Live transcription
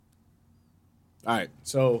All right.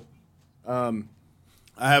 So, I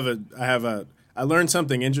learned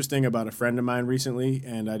something interesting about a friend of mine recently,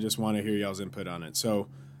 and I just want to hear y'all's input on it. So,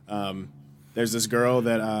 there's this girl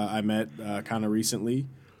that I met kind of recently,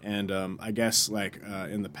 and I guess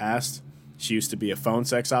in the past, she used to be a phone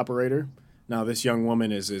sex operator. Now, this young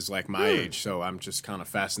woman is like my age, so I'm just kind of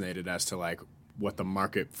fascinated as to like what the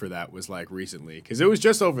market for that was like recently, because it was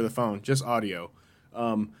just over the phone, just audio.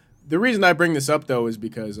 The reason I bring this up though is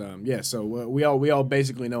because so we all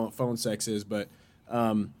basically know what phone sex is, but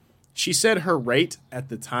she said her rate at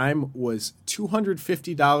the time was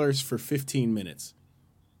 $250 for 15 minutes.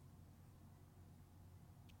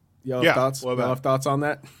 Y'all have thoughts? Y'all have thoughts on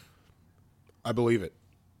that? I believe it.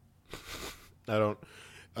 I don't.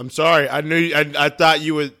 I'm sorry. I knew. I thought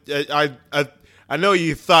you would. I know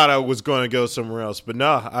you thought I was going to go somewhere else, but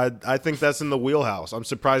no. I think that's in the wheelhouse. I'm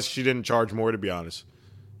surprised she didn't charge more, to be honest.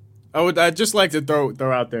 I'd just like to throw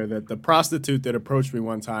out there that the prostitute that approached me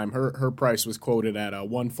one time, her price was quoted at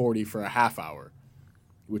 $140 for a half hour,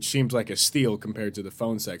 which seems like a steal compared to the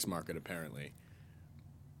phone sex market, apparently.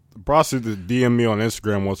 The prostitute that DM'd me on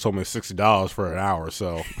Instagram once told me $60 for an hour,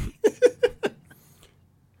 so.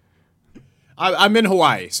 I'm in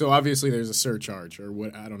Hawaii, so obviously there's a surcharge, or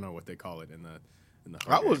what I don't know what they call it in the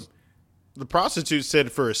The prostitute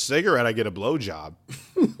said for a cigarette I get a blowjob.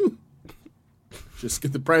 Just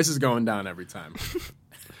get the prices going down every time.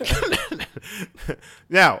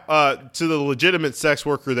 Now, to the legitimate sex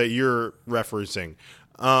worker that you're referencing,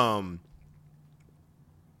 I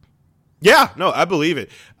believe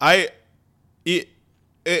it.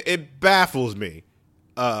 It baffles me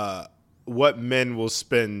what men will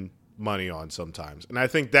spend money on sometimes, and I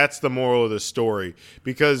think that's the moral of the story,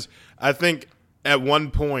 because I think at one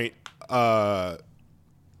point, that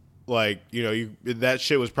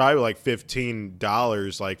shit was probably like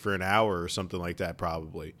 $15 like for an hour or something like that,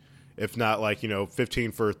 probably, if not like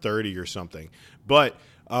 15 for 30 or something. But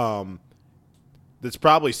that's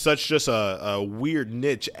probably such just a weird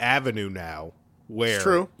niche avenue now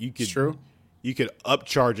where you could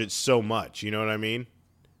upcharge it so much. You know what I mean?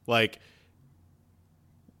 Like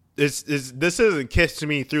this isn't Kiss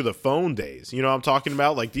Me Through the Phone days. You know what I'm talking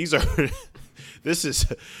about? Like these are. That's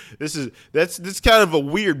kind of a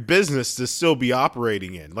weird business to still be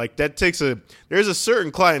operating in. Like there's a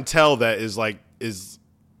certain clientele that is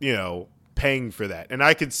paying for that. And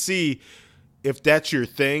I could see if that's your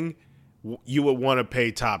thing, you would want to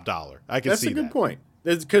pay top dollar. I can see that. That's a good point.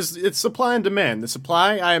 Because it's supply and demand. The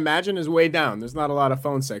supply, I imagine, is way down. There's not a lot of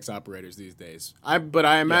phone sex operators these days. But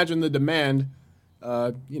I imagine the demand,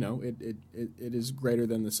 it is greater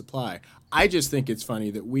than the supply. I just think it's funny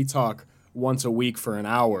that we talk once a week for an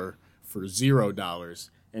hour for $0,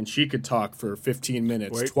 and she could talk for 15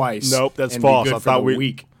 minutes twice. Nope, that's and false. Be good I for thought the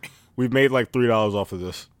week. We've made like $3 off of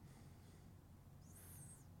this.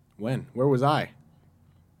 When? Where was I?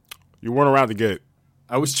 You weren't around to get it.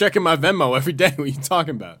 I was checking my Venmo every day. What are you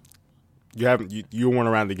talking about? You weren't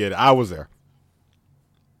around to get it. I was there.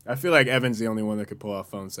 I feel like Evan's the only one that could pull off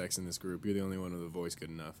phone sex in this group. You're the only one with a voice good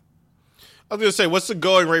enough. I was gonna say, what's the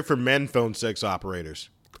going rate for men phone sex operators?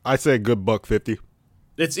 I say a good $150.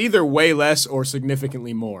 It's either way less or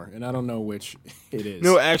significantly more, and I don't know which it is.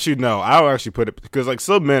 No, actually, no. I'll actually put it because like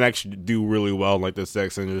some men actually do really well in like the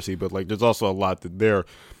sex industry, but like there's also a lot that they're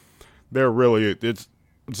really it's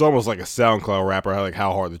almost like a SoundCloud rapper, like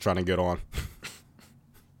how hard they're trying to get on.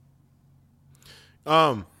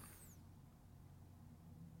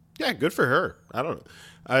 Yeah, good for her. I don't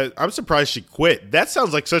know. I'm surprised she quit. That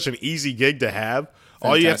sounds like such an easy gig to have.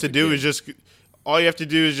 All you have to do is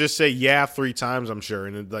just say yeah 3 times, I'm sure,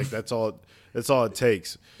 and like that's all it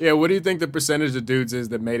takes. Yeah, what do you think the percentage of dudes is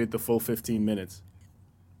that made it the full 15 minutes?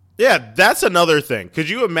 Yeah, that's another thing. Could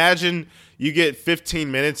you imagine you get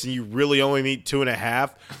 15 minutes and you really only need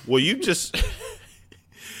 2.5? Well, you just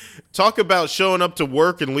talk about showing up to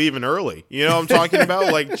work and leaving early. You know what I'm talking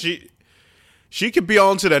about? Like she could be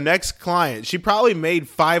on to the next client. She probably made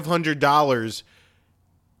 $500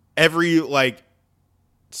 every like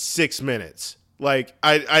 6 minutes. Like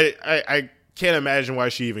I can't imagine why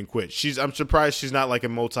she even quit. I'm surprised she's not like a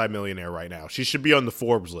multimillionaire right now. She should be on the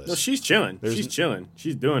Forbes list. No, she's chilling. She's chilling.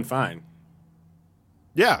 She's doing fine.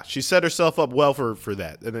 Yeah, she set herself up well for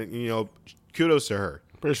that. And then, kudos to her.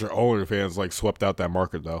 Pretty sure OnlyFans like swept out that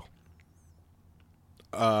market though.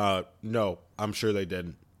 No, I'm sure they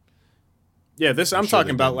didn't. Yeah, I'm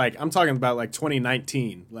talking about like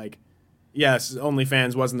 2019. Like, yes,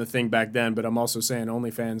 OnlyFans wasn't the thing back then, but I'm also saying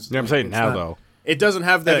OnlyFans. Yeah, I'm saying now though. It doesn't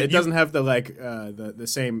have the. The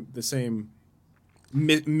same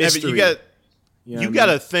mystery. Evan, You know You what I got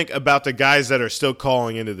mean? to think about the guys that are still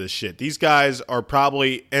calling into this shit. These guys are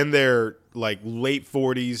probably in their like late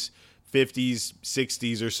 40s, 50s,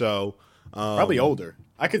 60s or so. Probably older.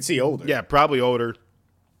 I could see older. Yeah, probably older.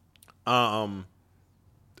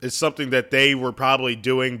 It's something that they were probably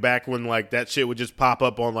doing back when like that shit would just pop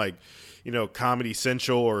up on like, Comedy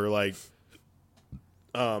Central or like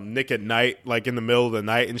Nick at Night, like in the middle of the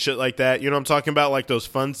night and shit like that. You know what I'm talking about? Like those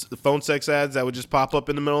phone sex ads that would just pop up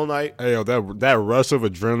in the middle of the night. Hey, yo, that rush of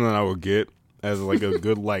adrenaline I would get as like a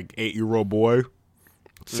good like 8-year-old boy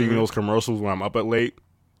seeing those commercials when I'm up at late.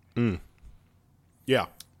 Yeah.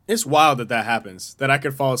 It's wild that happens. That I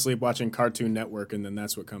could fall asleep watching Cartoon Network and then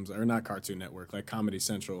that's what comes, or not Cartoon Network, like Comedy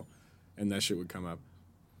Central, and that shit would come up.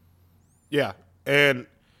 Yeah. And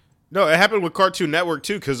no, it happened with Cartoon Network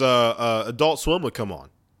too, because Adult Swim would come on.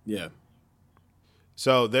 Yeah.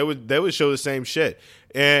 So they would show the same shit.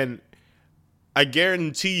 And I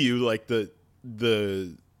guarantee you, like the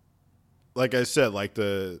like I said, like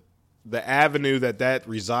the avenue that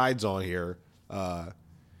resides on here,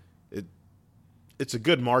 it's a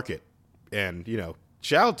good market. And,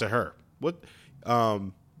 shout out to her. What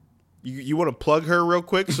you want to plug her real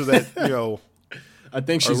quick so that, I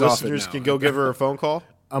think our she's off it listeners now. can go give her a phone call?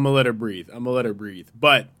 I'm gonna let her breathe.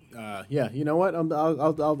 But yeah, you know what?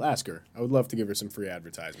 I'll ask her. I would love to give her some free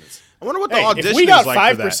advertisements. I wonder what the Hey, audition if we got is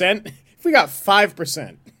like for that. 5%, if we got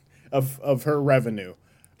 5% of her revenue,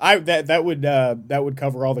 that would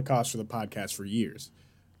cover all the costs for the podcast for years.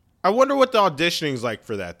 I wonder what the auditioning is like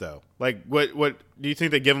for that, though. Like, what do you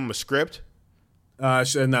think they give them a script?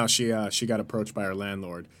 She got approached by her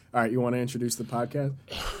landlord. All right, you want to introduce the podcast?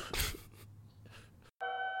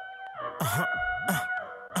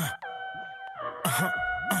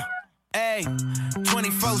 Hey,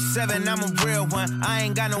 24/7, I'm a real one. I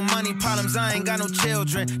ain't got no money problems, I ain't got no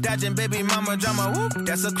children. Dodging baby mama drama, whoop,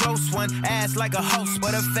 that's a close one. Ass like a host,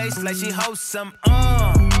 but her face like she hosts some.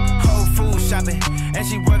 Whole food shopping, and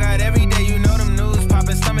she work out every day. You know them news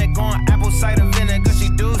popping, stomach on apple cider vinegar. She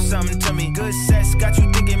do something to me. Good sex got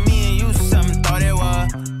you thinking me and you something. Thought it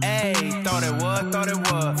was, ayy, thought it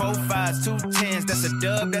was. 4 5s, 2 10s, that's a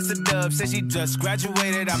dub. Said she just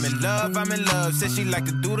graduated, I'm in love. Said she like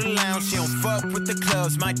to do the lounge, she don't fuck with the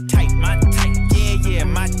clubs. My type, yeah,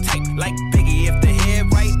 my type. Like Biggie, if the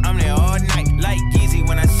head right, I'm there all night. Like Yeezy,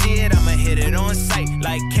 when I see it, I'ma hit it on sight.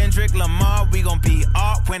 Like Kendrick Lamar, we gon' be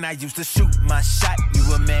off. When I used to shoot my shot, you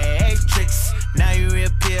a matrix. Now you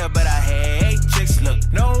reappear, but I hate tricks. Look,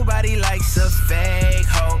 nobody likes a fake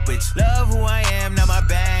hoe, bitch. Love who I am, not my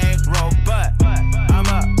bankroll, but I'm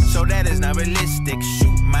up, so that is not realistic.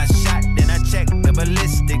 Shoot my shot, then I check the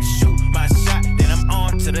ballistics. Shoot my shot, then I'm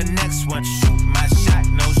on to the next one. Shoot my shot,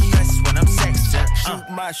 no stress when I'm sexting. Shoot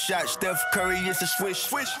my shot, Steph Curry, it's a swish.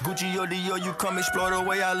 Gucci or Dior, you come explore the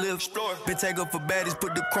way I live. Been taken for baddies,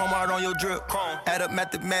 put the chrome out on your drip. Add up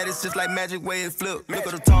mathematics, just like magic way it flip. Look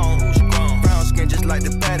at the tone, brown skin just like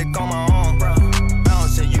the paddock on my arm.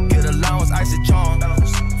 Bouncing, you get allowance, ice a charm.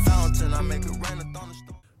 Fountain, I make it rain a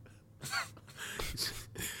thunderstorm.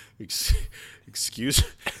 Excuse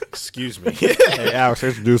me. Hey, Alex,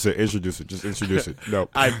 introduce it. Just introduce it. No.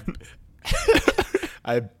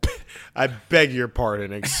 I beg your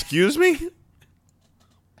pardon. Excuse me?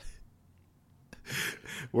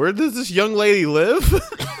 Where does this young lady live?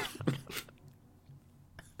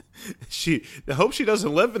 I hope she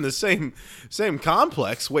doesn't live in the same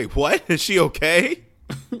complex. Wait, what? Is she okay?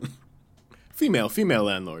 Female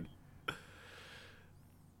landlord.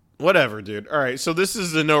 Whatever, dude. All right, so this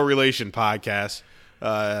is the No Relation podcast.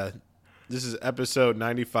 This is episode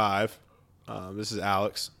 95. This is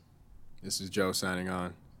Alex. This is Joe signing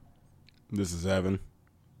on. This is Evan.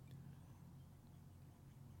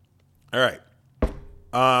 All right.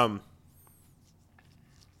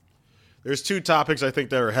 There's 2 topics I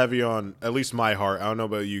think that are heavy on at least my heart. I don't know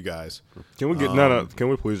about you guys. Can we get no? Can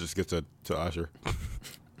we please just get to Usher?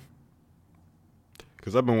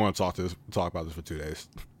 Because I've been wanting to talk about this for 2 days.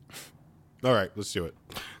 All right, let's do it.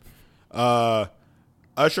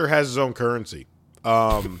 Usher has his own currency.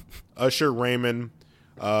 Usher Raymond,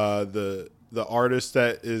 the artist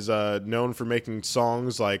that is known for making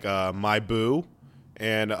songs like My Boo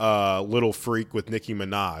and Little Freak with Nicki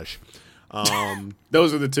Minaj.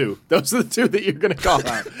 Those are the two. Those are the two that you're going to call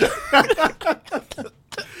out.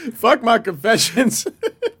 Fuck My Confessions.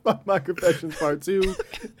 Fuck My Confessions Part 2.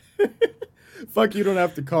 Fuck You Don't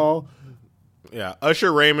Have to Call. Yeah,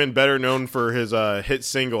 Usher Raymond, better known for his hit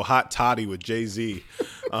single "Hot Toddy" with Jay-Z.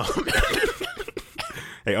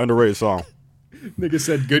 Hey, underrated song. Nigga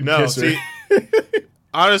said good No, kisser. see,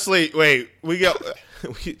 honestly, wait,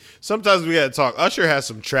 sometimes we gotta talk. Usher has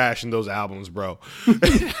some trash in those albums, bro.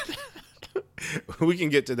 We can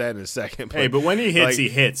get to that in a second. Hey, but when he hits, like, he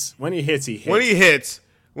hits. When he hits, he hits.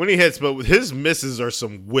 When he hits, but his misses are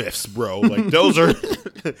some whiffs, bro. Like those are,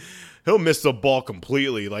 he'll miss the ball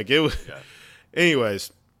completely. Like it was. Yeah.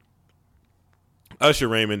 Anyways, Usher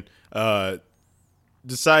Raymond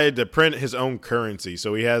decided to print his own currency,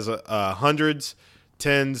 so he has hundreds,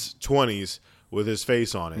 tens, 20s with his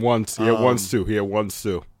face on it. Ones, he had ones too. He had ones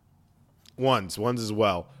too. Ones as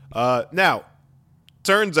well. Now,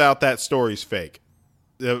 turns out that story's fake.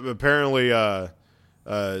 Apparently, a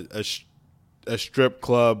strip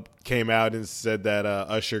club came out and said that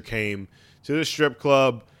Usher came to the strip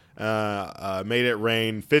club, made it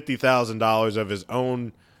rain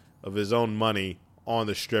 $50,000 of his own money on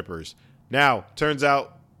the strippers. Now, turns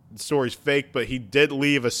out the story's fake, but he did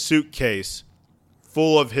leave a suitcase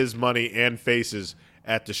full of his money and faces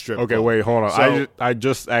at the strip club. Okay, wait, hold on. So, I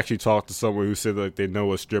just actually talked to someone who said that they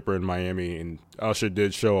know a stripper in Miami, and Usher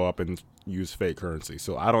did show up and use fake currency.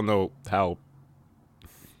 So I don't know how. I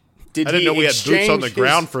didn't know we had boots on the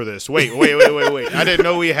ground for this. Wait. I didn't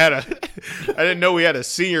know we had a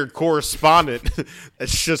senior correspondent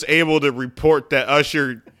that's just able to report that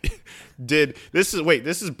Usher did. This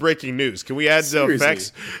is breaking news. Can we add the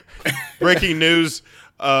effects? Breaking news.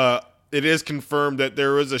 It is confirmed that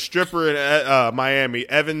there was a stripper in Miami.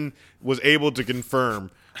 Evan was able to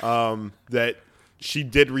confirm that she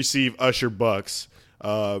did receive Usher bucks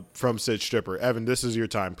from said stripper. Evan, this is your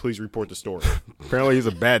time. Please report the story. Apparently, he's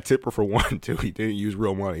a bad tipper for one, too. He didn't use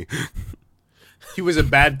real money. He was a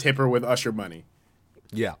bad tipper with Usher money.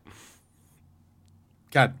 Yeah.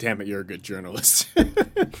 God damn it, you're a good journalist.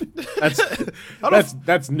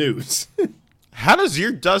 That's news. How does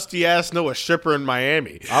your dusty ass know a stripper in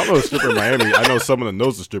Miami? I don't know a stripper in Miami. I know someone that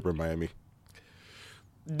knows a stripper in Miami.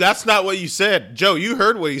 That's not what you said. Joe, you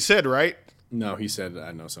heard what he said, right? No, he said,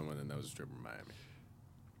 I know someone that knows a stripper in Miami.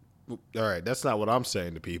 All right, that's not what I'm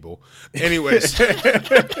saying to people. Anyways.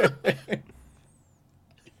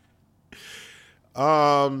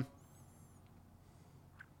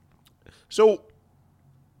 So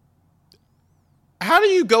how do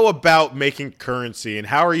you go about making currency, and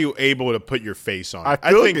how are you able to put your face on it?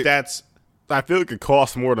 I feel like it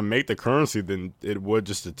costs more to make the currency than it would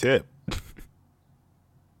just a tip.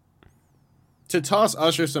 To toss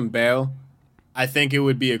Usher some bail, I think it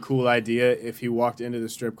would be a cool idea if he walked into the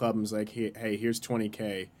strip club and was like, hey, here's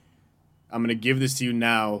 $20K. I'm going to give this to you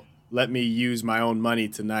now. Let me use my own money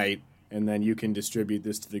tonight, and then you can distribute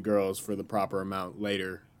this to the girls for the proper amount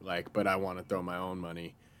later. But I want to throw my own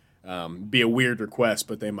money. Be a weird request,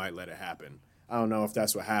 but they might let it happen. I don't know if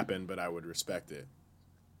that's what happened, but I would respect it.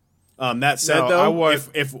 That said,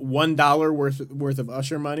 if $1 worth of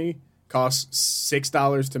Usher money costs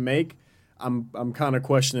 $6 to make, I'm kind of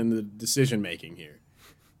questioning the decision making here.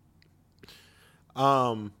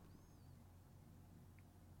 How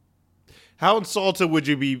insulted would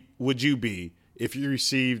you be if you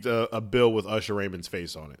received a bill with Usher Raymond's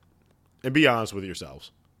face on it? And be honest with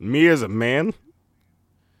yourselves. Me as a man,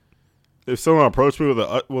 if someone approached me with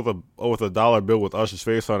a dollar bill with Usher's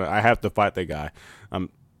face on it, I have to fight that guy.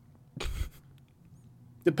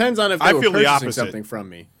 Depends on if they were purchasing something from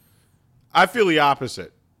me. I feel the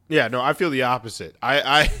opposite. Yeah, no, I feel the opposite.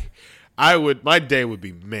 I would. My day would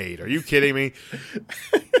be made. Are you kidding me?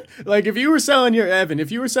 Like if you were selling your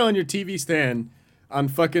TV stand on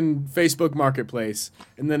fucking Facebook Marketplace,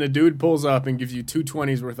 and then a dude pulls up and gives you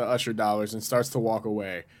 $220s worth of Usher dollars and starts to walk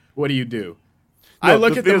away, what do you do? I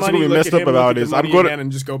look at the money, look at him, look at the money again,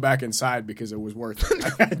 and just go back inside because it was worth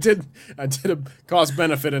it. I did a cost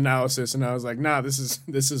benefit analysis, and I was like, nah, this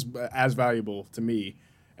is as valuable to me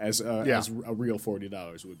as a real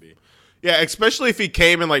 $40 would be. Yeah, especially if he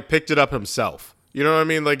came and like picked it up himself. You know what I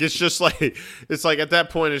mean? Like it's just like at that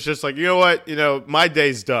point it's just like, you know what? You know, my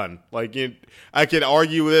day's done. Like I could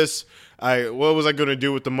argue this. What was I going to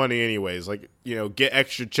do with the money anyways? Like, you know, get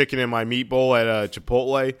extra chicken in my meatball at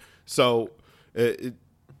Chipotle. So at the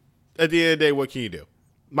end of the day, what can you do?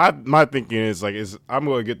 My thinking is I'm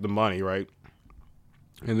going to get the money, right?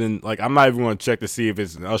 And then I'm not even going to check to see if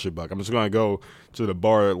it's an Usher buck. I'm just going to go to the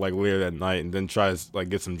bar later that night and then try to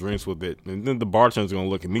get some drinks with it. And then the bartender's going to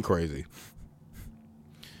look at me crazy.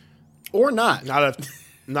 Or not. Not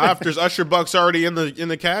if there's Usher bucks already in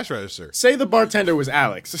the cash register. Say the bartender was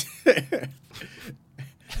Alex.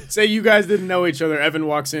 Say you guys didn't know each other. Evan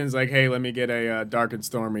walks in and is like, hey, let me get a Dark and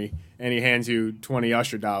Stormy. And he hands you 20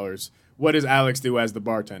 Usher dollars. What does Alex do as the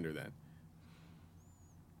bartender then?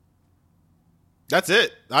 That's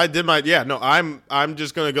it. I did my I'm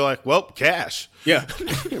just gonna go well, cash. Yeah.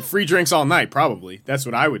 Free drinks all night, probably. That's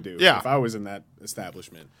what I would do if I was in that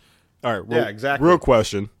establishment. All right, exactly. Real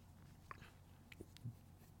question.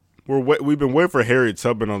 we've been waiting for Harriet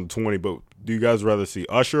Tubman on the 20, but do you guys rather see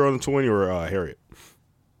Usher on the 20 or Harriet?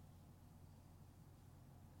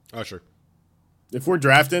 Usher. If we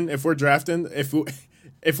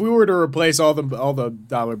were to replace all the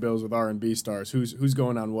dollar bills with R&B stars, who's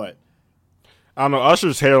going on what? I don't know.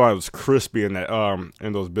 Usher's hairline was crispy in that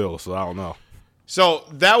in those bills, so I don't know. So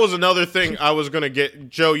that was another thing I was going to get.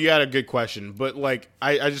 Joe, you had a good question, but like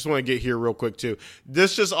I just want to get here real quick too.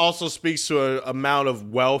 This just also speaks to an amount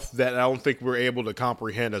of wealth that I don't think we're able to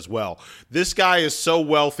comprehend as well. This guy is so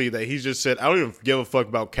wealthy that he just said, I don't even give a fuck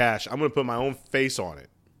about cash. I'm going to put my own face on it.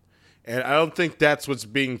 And I don't think that's what's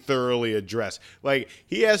being thoroughly addressed. Like,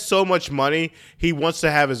 he has so much money, he wants to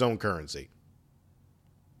have his own currency.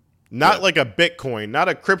 Not like a Bitcoin, not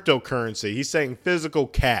a cryptocurrency. He's saying physical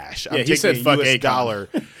cash. Yeah, he said fuck US Akon. dollar.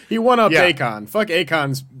 He won up Yeah. Akon. Fuck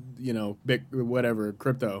Akon's, big whatever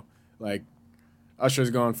crypto. Like, Usher's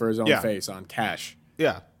going for his own face on cash.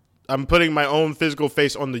 Yeah. I'm putting my own physical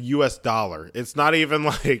face on the US dollar. It's not even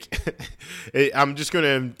like I'm just going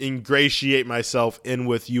to ingratiate myself in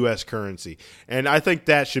with US currency. And I think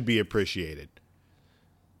that should be appreciated.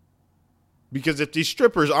 Because if these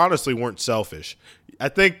strippers honestly weren't selfish, I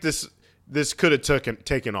think this could have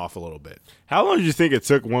taken off a little bit. How long do you think it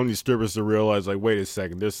took one of these strippers to realize, like, wait a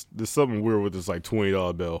second, there's something weird with this like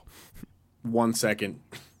 $20 bill? 1 second.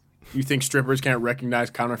 You think strippers can't recognize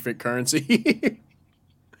counterfeit currency?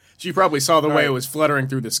 She probably saw the way it was fluttering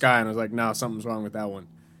through the sky and was like, no, something's wrong with that one.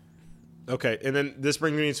 Okay, and then this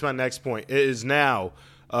brings me to my next point. It is now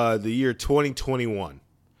the year 2021.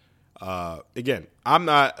 Again, I'm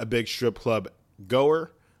not a big strip club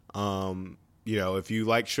goer. If you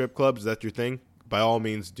like strip clubs, that's your thing, by all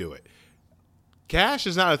means do it. Cash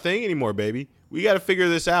is not a thing anymore, baby. We got to figure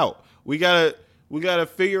this out. We got to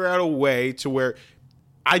figure out a way to where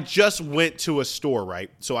I just went to a store,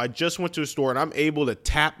 right? So I just went to a store and I'm able to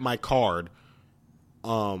tap my card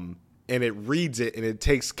and it reads it and it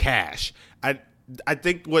takes cash. I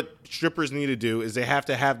think what strippers need to do is they have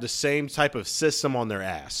to have the same type of system on their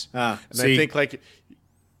ass. I think like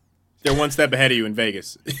they're one step ahead of you in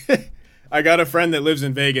Vegas. I got a friend that lives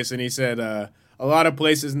in Vegas and he said a lot of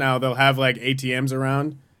places now they'll have like ATMs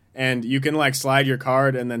around and you can like slide your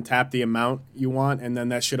card and then tap the amount you want and then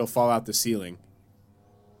that shit'll fall out the ceiling.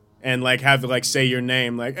 And like have to like say your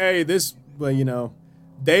name like, hey, this,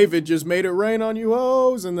 David just made it rain on you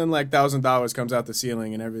hoes, and then like $1,000 comes out the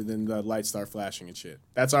ceiling and everything, the lights start flashing and shit.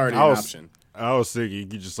 That's already an option. I was thinking you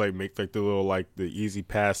could just like make like the little like the easy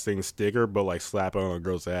pass thing sticker, but like slap it on a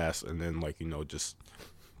girl's ass and then like just.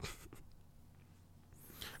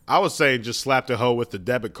 I was saying just slap the hoe with the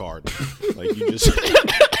debit card, like you just.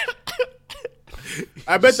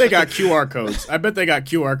 I bet they got QR codes. I bet they got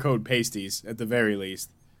QR code pasties at the very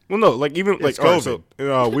least. Well, no, like even like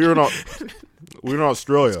COVID. We were in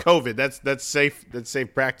Australia. It's COVID. That's safe. That's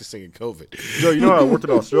safe practicing in COVID. Joe, you know I worked in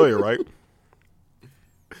Australia, right?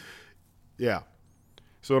 Yeah.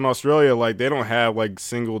 So in Australia, like they don't have like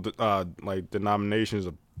single like denominations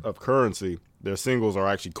of currency. Their singles are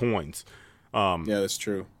actually coins. Yeah, that's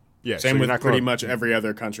true. Yeah, same so with pretty much every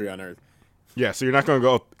other country on earth. Yeah, so you're not going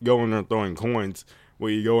to go in there throwing coins. What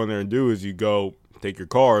you go in there and do is you go take your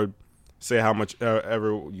card, say how much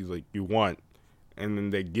ever you want, and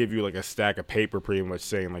then they give you like a stack of paper pretty much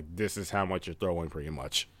saying like this is how much you're throwing pretty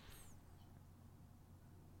much.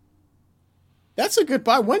 That's a good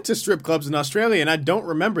point. I went to strip clubs in Australia and I don't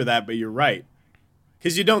remember that, but you're right.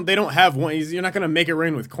 Because they don't have one. You're not going to make it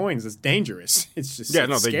rain with coins. It's dangerous. It's just they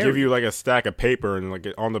scary. give you like a stack of paper and like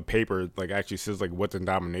on the paper like actually says like what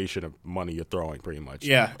denomination of money you're throwing pretty much.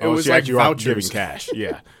 Yeah, it was like vouchers. Giving cash.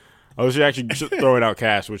 Yeah, unless you're actually throwing out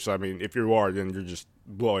cash, which I mean, if you are, then you're just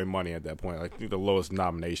blowing money at that point. Like the lowest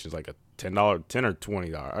denomination is like a $10 or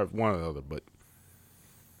 $20, one or the other. But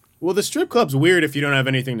well, the strip club's weird if you don't have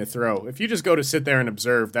anything to throw. If you just go to sit there and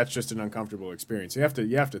observe, that's just an uncomfortable experience. You have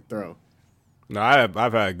to throw. No,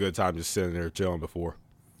 I've had a good time just sitting there chilling before.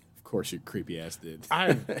 Of course, you creepy ass did.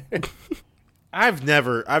 I've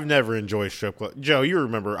never enjoyed strip club. Joe, you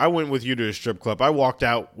remember I went with you to a strip club. I walked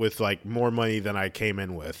out with like more money than I came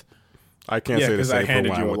in with. I can't say the because same I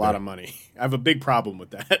handed for you a with lot of money. I have a big problem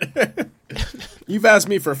with that. You've asked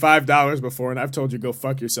me for $5 before, and I've told you go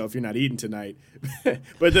fuck yourself. You're not eating tonight.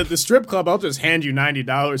 But the strip club, I'll just hand you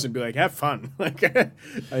 $90 and be like, have fun. Like,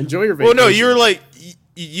 enjoy your vacation. Well, no, you're like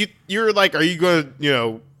you're like, are you going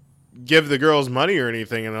to give the girls money or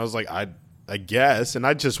anything? And I was like, I guess, and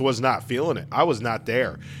I just was not feeling it. I was not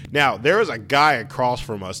there. Now, there was a guy across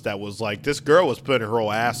from us that was like, this girl was putting her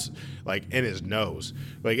whole ass like in his nose.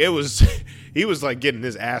 Like it was, he was like getting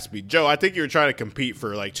his ass beat. Joe, I think you were trying to compete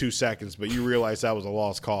for like 2 seconds, but you realized that was a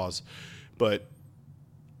lost cause. But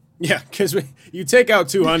Yeah, because you take out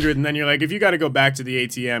 200 and then you're like, if you got to go back to the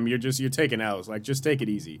ATM, you're taking L's. Like, just take it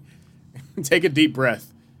easy. Take a deep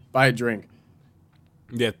breath. Buy a drink.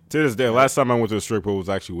 Yeah, to this day, last time I went to a strip club was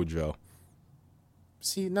actually with Joe.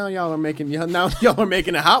 See, now y'all are making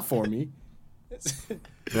it hot for me.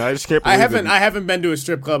 Yeah, I just can't believe I haven't been to a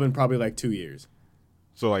strip club in probably like 2 years.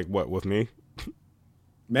 So, like, what, with me?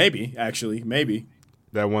 Maybe, actually. Maybe.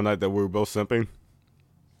 That one night that we were both simping?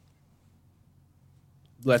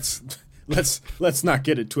 Let's not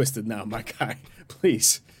get it twisted now, my guy.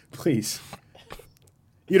 Please.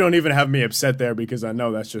 You don't even have me upset there because I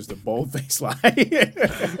know that's just a bold-faced lie.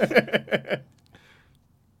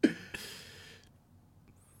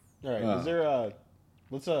 All right, is there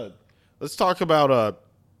let's talk about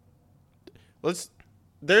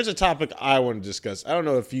there's a topic I want to discuss. I don't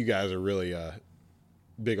know if you guys are really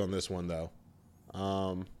big on this one though.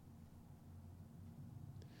 Do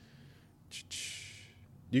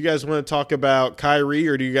you guys want to talk about Kyrie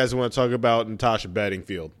or do you guys want to talk about Natasha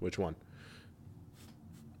Bedingfield? Which one?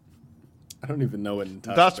 I don't even know what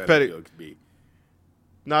Natasha Bedingfield could be.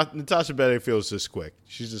 Natasha Bedingfield is just quick.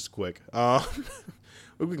 She's just quick.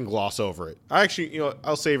 We can gloss over it. I actually,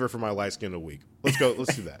 I'll save her for my light skin of the week. Let's go.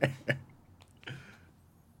 Let's do that.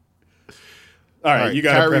 All right, you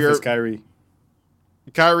got to preface Kyrie.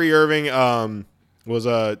 Kyrie Irving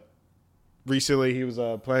was recently he was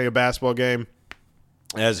playing a basketball game,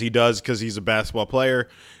 as he does because he's a basketball player,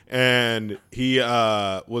 and he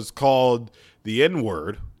was called the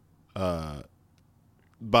N-word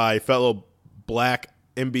by fellow black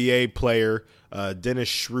NBA player Dennis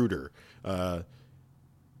Schroeder.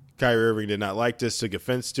 Kyrie Irving did not like this, took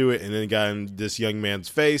offense to it, and then got in this young man's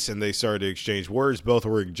face, and they started to exchange words. Both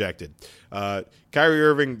were ejected. Kyrie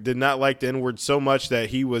Irving did not like the N-word so much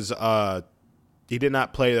that he did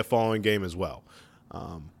not play the following game as well.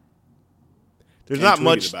 There's not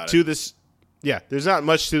much to this. Yeah, there's not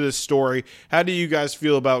much to this story. How do you guys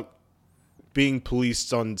feel about being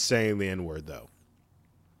policed on saying the N-word, though?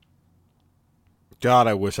 God,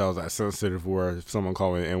 I wish I was that sensitive where if someone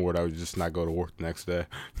called me an N-word, I would just not go to work the next day.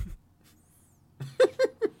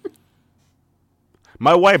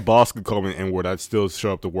 My white boss could call me an N-word. I'd still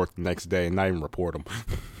show up to work the next day and not even report him.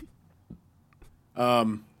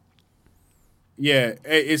 Yeah,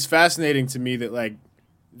 it's fascinating to me that, like,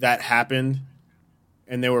 that happened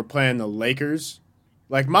and they were playing the Lakers.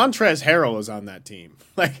 Like, Montrezl Harrell is on that team.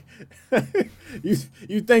 Like,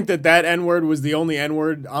 you think that N-word was the only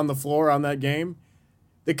N-word on the floor on that game?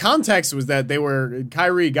 The context was that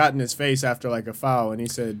Kyrie got in his face after like a foul, and he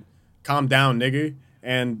said, "Calm down, nigga,"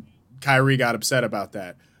 and Kyrie got upset about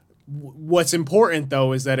that. What's important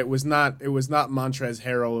though is that it was not Montrezl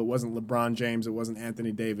Harrell, it wasn't LeBron James, it wasn't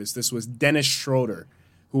Anthony Davis. This was Dennis Schroeder,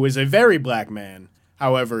 who is a very black man.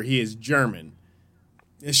 However, he is German.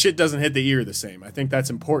 This shit doesn't hit the ear the same. I think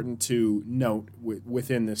that's important to note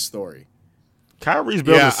within this story. Kyrie's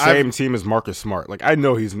built the same team as Marcus Smart. Like, I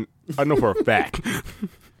know for a fact.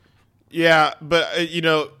 Yeah, but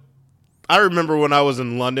I remember when I was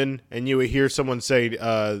in London and you would hear someone say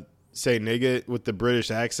nigga with the British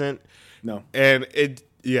accent. No. And it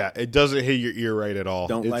doesn't hit your ear right at all.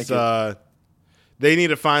 Don't like it. They need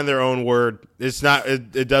to find their own word. It's not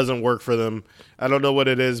it doesn't work for them. I don't know what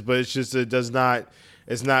it is, but it's just it's not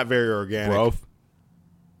very organic. Bro.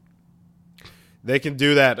 They can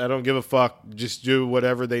do that. I don't give a fuck. Just do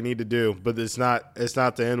whatever they need to do. But it's not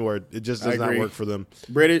the N-word. It just does not work for them.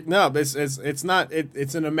 British? No, it's not.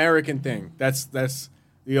 It's an American thing. That's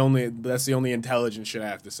the only intelligent shit I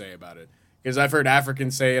have to say about it. Because I've heard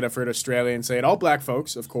Africans say it. I've heard Australians say it. All black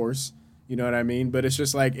folks, of course. You know what I mean? But it's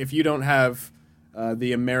just like if you don't have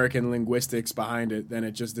the American linguistics behind it, then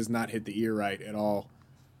it just does not hit the ear right at all.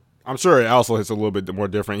 I'm sure it also hits a little bit more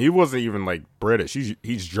different. He wasn't even like British.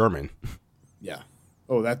 He's German. Yeah.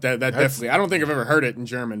 Oh, that definitely. I don't think I've ever heard it in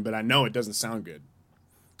German, but I know it doesn't sound good.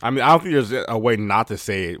 I mean, I don't think there's a way not to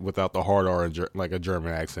say it without the hard R like a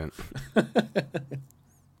German accent.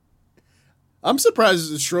 I'm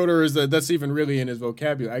surprised Schroeder that's even really in his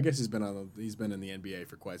vocabulary. I guess he's been in the NBA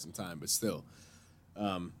for quite some time, but still.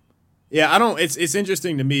 Yeah, I don't. It's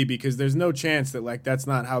interesting to me because there's no chance that like that's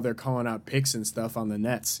not how they're calling out picks and stuff on the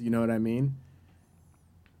Nets. You know what I mean?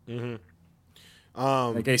 Mm-hmm.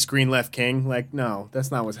 Like a screen left king. Like, no,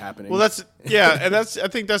 that's not what's happening. Well, and I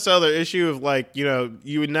think that's the other issue of like,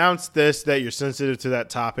 you announce this that you're sensitive to that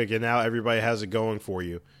topic, and now everybody has it going for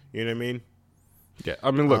you. You know what I mean? Yeah,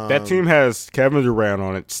 I mean, look, that team has Kevin Durant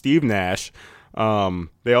on it, Steve Nash.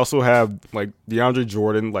 They also have like DeAndre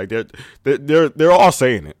Jordan. Like they're all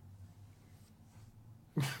saying it.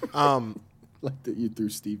 Like that you threw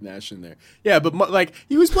Steve Nash in there. Yeah, but like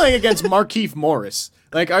he was playing against Markieff Morris.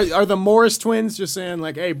 Like, are the Morris twins just saying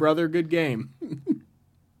like, "Hey, brother, good game"?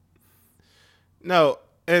 No,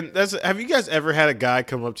 and have you guys ever had a guy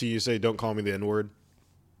come up to you and say, "Don't call me the N-word"?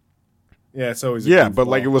 Yeah, it's always but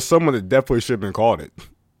like it was someone that definitely should have been called it.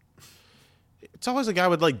 It's always a guy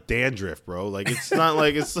with like dandruff, bro. Like it's not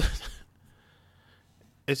like it's.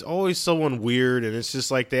 It's always someone weird, and it's just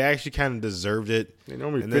like they actually kind of deserved it. They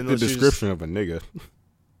normally fit the description of a nigga.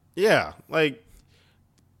 Yeah, like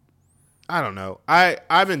I don't know.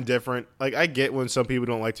 I'm indifferent. Like I get when some people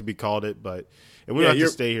don't like to be called it, and we don't have to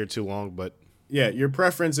stay here too long. But yeah, your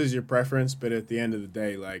preference is your preference. But at the end of the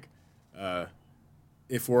day, like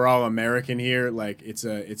if we're all American here, like it's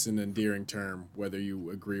an endearing term, whether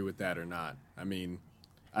you agree with that or not. I mean,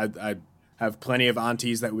 I have plenty of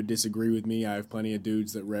aunties that would disagree with me. I have plenty of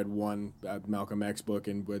dudes that read one Malcolm X book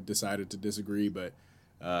and would decided to disagree, but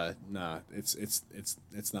nah,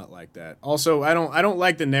 it's not like that. Also, I don't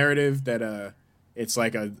like the narrative that it's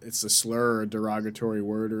a slur or a derogatory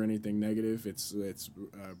word or anything negative. It's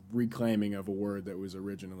reclaiming of a word that was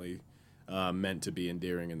originally meant to be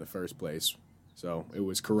endearing in the first place. So it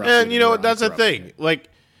was corrupted. And you know what? That's the thing. Like.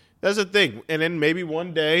 That's the thing, and then maybe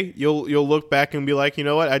one day you'll look back and be like, you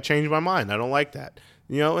know what, I changed my mind. I don't like that,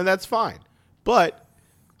 and that's fine. But,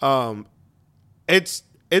 it's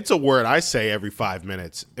a word I say every 5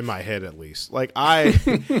 minutes in my head at least. Like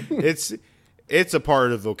it's a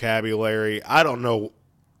part of the vocabulary. I don't know.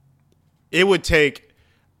 I would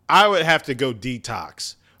have to go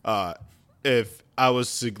detox if I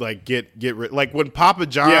was to like get rid. Like when Papa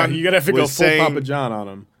John, yeah, you gotta have to go full Papa John on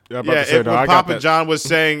him. When Papa John was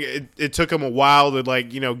saying it took him a while to like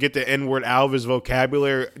get the N-word out of his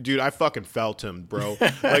vocabulary, dude, I fucking felt him, bro.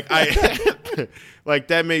 Like like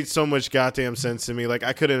that made so much goddamn sense to me. Like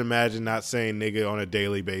I couldn't imagine not saying nigga on a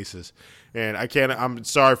daily basis, and I'm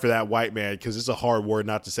sorry for that white man because it's a hard word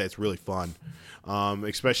not to say. It's really fun,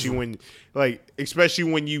 especially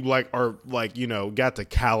when you like are like got the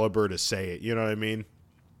caliber to say it. You know what I mean?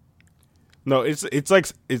 No, it's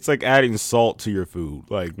like adding salt to your food.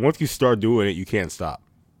 Like once you start doing it, you can't stop.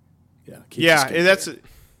 Yeah, and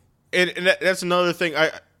that's another thing.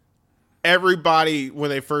 Everybody when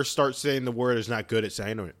they first start saying the word is not good at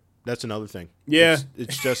saying it. That's another thing. Yeah,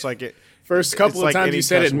 it's just like it. First couple of times you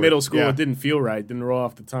said it in middle school, yeah. It didn't feel right, didn't roll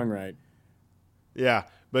off the tongue right. Yeah,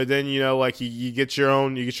 but then like you get your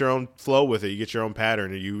own flow with it. You get your own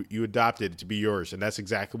pattern, and you adopt it to be yours, and that's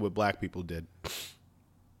exactly what black people did.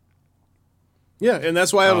 Yeah, and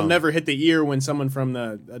that's why it'll never hit the ear when someone from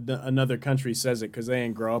another country says it because they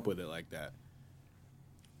ain't grow up with it like that.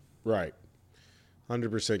 Right,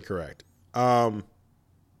 100% correct.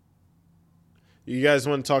 You guys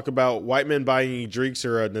want to talk about white men buying you drinks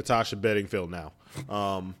or Natasha Bedingfield now? We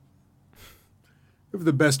have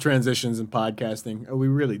the best transitions in podcasting. Oh, we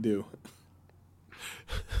really do.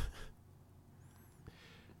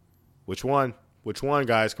 Which one? Which one,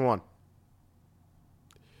 guys? Come on.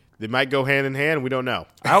 They might go hand in hand. We don't know.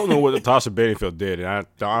 I don't know what Natasha Bedingfield did, and I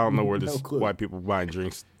don't know where this white people buying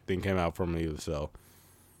drinks thing came out from either. So,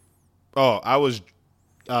 I was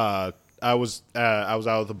out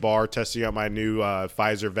at the bar testing out my new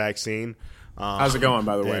Pfizer vaccine. How's it going,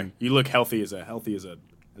 by the way? You look healthy as a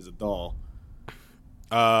doll.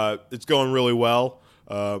 It's going really well.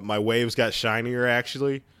 My waves got shinier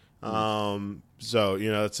actually. So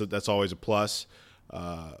that's always a plus.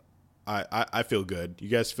 I feel good. You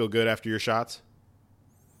guys feel good after your shots?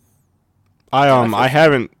 I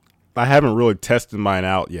haven't really tested mine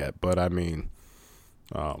out yet, but I mean,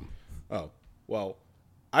 well,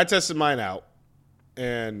 I tested mine out,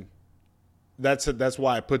 and that's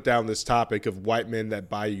why I put down this topic of white men that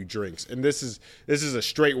buy you drinks, and this is a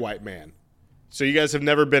straight white man. So you guys have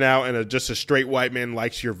never been out and just a straight white man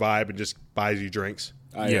likes your vibe and just buys you drinks?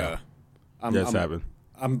 Yes, happened.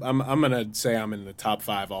 I'm gonna say I'm in the top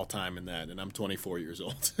 5 all time in that, and I'm 24 years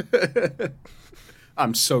old.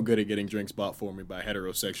 I'm so good at getting drinks bought for me by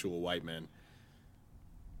heterosexual white men.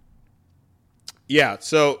 Yeah,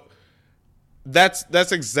 so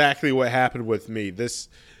that's exactly what happened with me. This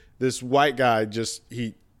white guy just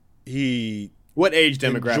he. What age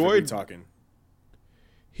demographic are we talking?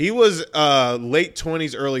 He was late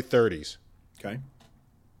 20s, early 30s. Okay.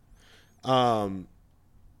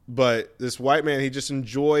 But this white man, he just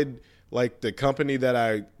enjoyed like the company that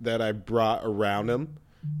I brought around him,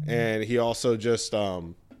 and he also just I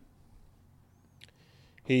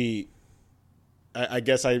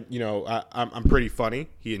guess I'm pretty funny.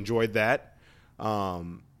 He enjoyed that,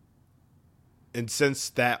 and since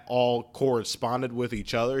that all corresponded with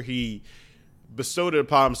each other, he bestowed it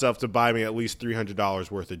upon himself to buy me at least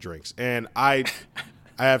 $300 worth of drinks. And I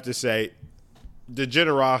have to say, the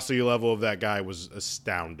generosity level of that guy was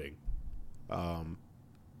astounding.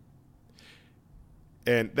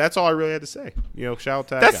 And that's all I really had to say. Shout out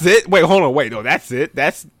to that That's guy. it. Wait, hold on. Wait, no, that's it.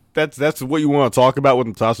 That's what you want to talk about with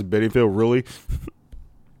Natasha Bedingfield, really?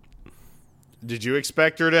 Did you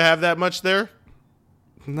expect her to have that much there?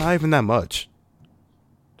 Not even that much.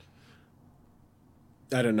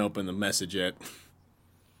 I didn't open the message yet.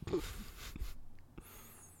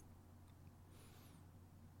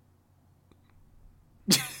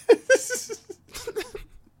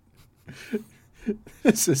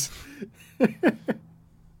 This is.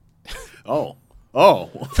 Oh.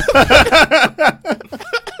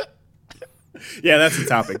 Yeah, that's a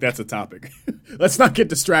topic. That's a topic. Let's not get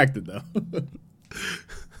distracted, though.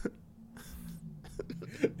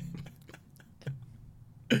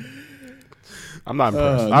 I'm not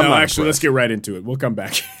impressed. Actually, let's get right into it. We'll come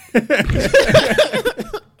back.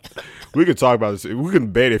 We could talk about this. We can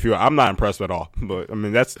debate if you want. I'm not impressed at all. But, I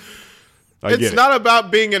mean, that's... It's not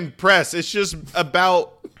about being impressed. It's just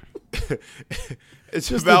about... it's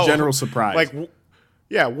just about the general surprise. Like,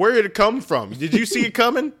 yeah, where did it come from? Did you see it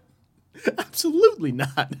coming? Absolutely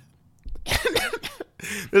not.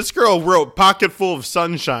 This girl wrote "pocket full of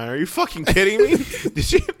sunshine." Are you fucking kidding me?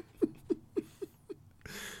 Did you?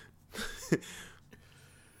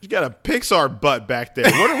 You got a Pixar butt back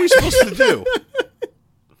there. What are we supposed to do?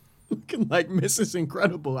 Looking like Mrs.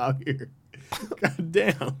 Incredible out here. God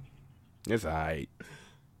damn. It's all right.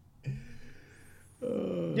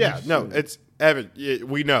 Yeah, no, it's Evan.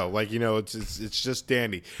 We know, it's just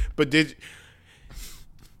dandy. But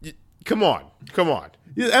come on.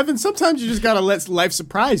 Yeah, Evan, sometimes you just gotta let life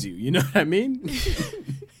surprise you. You know what I mean?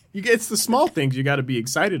 It's the small things you gotta be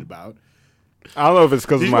excited about. I don't know if it's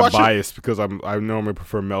because of you my watch it? bias, because I normally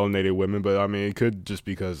prefer melanated women, but I mean, it could just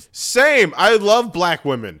because. Same. I love black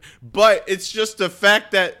women, but it's just the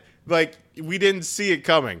fact that we didn't see it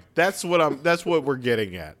coming. That's what we're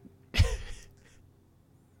getting at.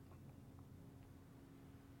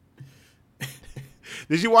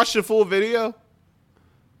 Did you watch the full video?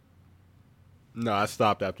 No, I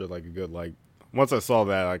stopped after a good once I saw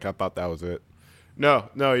that, I thought that was it. No,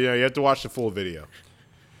 you have to watch the full video.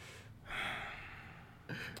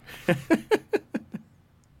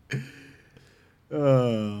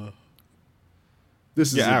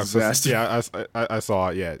 This is a disaster. Yeah, I saw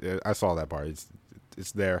it. Yeah, I saw that part.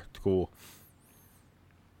 It's there. It's cool.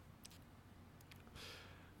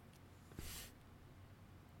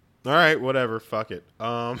 All right, whatever. Fuck it.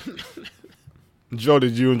 Joe,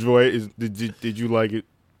 did you enjoy it? Did you like it?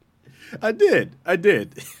 I did.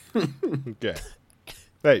 Okay.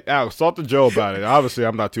 Hey, Alex, talk to Joe about it. Obviously,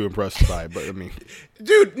 I'm not too impressed by it, but I mean,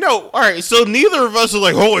 dude, no. All right, so neither of us are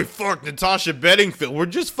like, holy fuck, Natasha Bedingfield. We're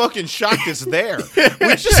just fucking shocked it's there.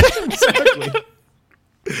 We just Exactly.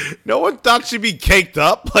 No one thought she'd be caked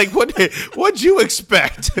up. What'd you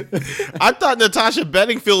expect? I thought Natasha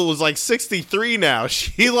Bedingfield was 63 now.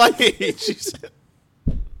 She's.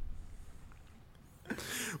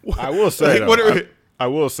 I will say though. I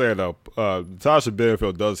will say though, Natasha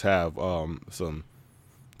Bedingfield does have some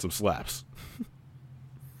slaps.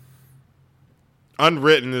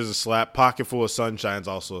 Unwritten is a slap. Pocket Full of Sunshine is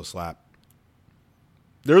also a slap.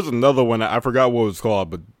 There's another one I forgot what it was called,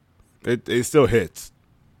 but it still hits.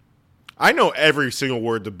 I know every single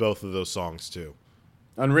word to both of those songs too.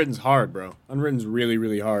 Unwritten's hard, bro. Unwritten's really,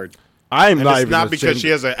 really hard. I'm And not it's even not because ashamed. she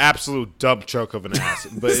has an absolute dump choke of an ass,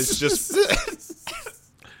 but it's just.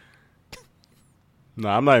 No,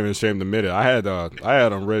 I'm not even ashamed to admit it. I had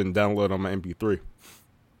Unwritten download on my MP3.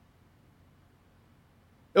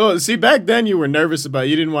 Oh, see, back then you were nervous about it.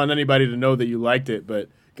 You didn't want anybody to know that you liked it, but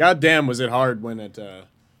goddamn was it hard when it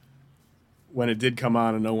did come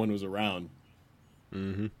on and no one was around.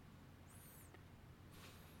 Mm-hmm.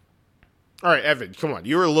 All right, Evan, come on.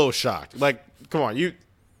 You were a little shocked. Come on, you.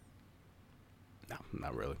 No,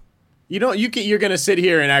 not really. You're gonna sit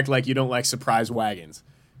here and act like you don't like surprise wagons.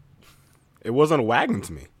 It wasn't a wagon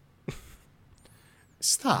to me.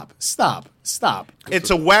 Stop. It's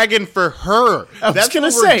a wagon for her. was gonna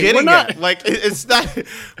what say, we're getting we're not- at. It's not.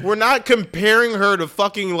 We're not comparing her to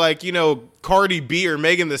fucking Cardi B or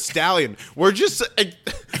Megan Thee Stallion. We're just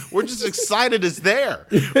excited it's there.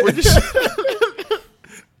 We're just.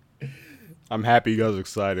 I'm happy you guys are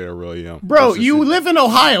excited. I really am. Bro, This is- you live in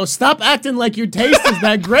Ohio. Stop acting like your taste is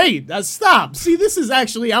that great. Stop. See, this is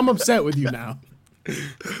actually, I'm upset with you now.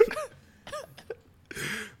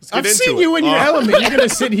 I've into seen it. you in your element. You're gonna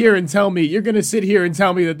sit here and tell me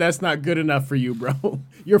that that's not good enough for you, bro.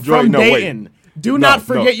 You're Joy, from no, wait. Dayton. Do not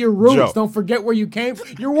forget your roots. Joe. Don't forget where you came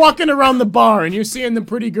from. You're walking around the bar and you're seeing the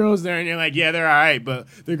pretty girls there, and you're like, yeah, they're all right, but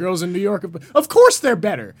the girls in New York, of course they're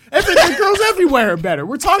better. The girls everywhere are better.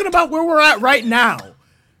 We're talking about where we're at right now.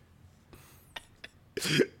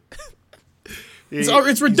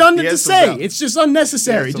 It's redundant to say. It's just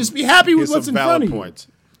unnecessary. Just be happy with what's in front of you. Points.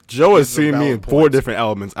 Joe has seen me in valid 4 points. different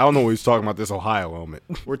elements. I don't know what he's talking about this Ohio element.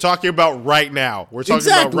 We're talking about right now. We're talking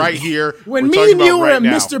about right here. When We're me talking and you about were right at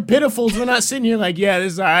now. Mr. Pitifuls, we're not sitting here like, yeah,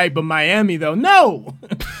 this is all right, but Miami, though. No.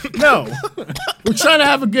 No. We're trying to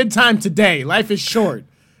have a good time today. Life is short.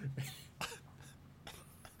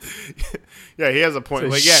 Yeah, he has a point.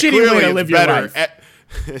 It's a Like, yeah, shitty clearly way to it's live your better. life.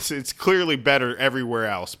 It's clearly better everywhere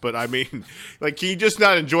else. But I mean, like, can you just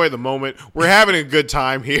not enjoy the moment? We're having a good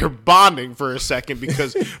time here, bonding for a second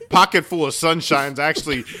because pocket full of sunshine's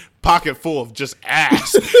actually pocket full of just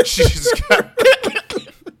ass. She's got.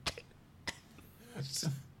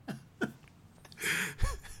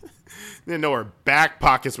 Didn't know her back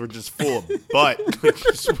pockets were just full of butt.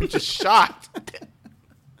 We're just shocked.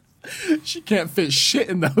 She can't fit shit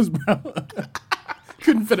in those, bro.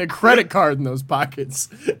 Couldn't fit a credit card in those pockets.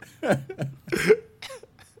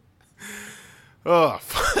 Oh,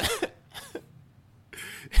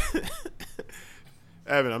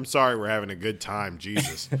 Evan, I'm sorry we're having a good time.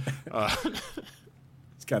 Jesus.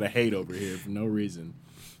 It's got a hate over here for no reason.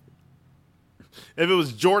 If it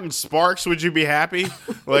was Jordan Sparks, would you be happy?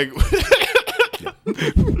 Like,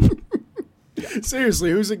 Seriously,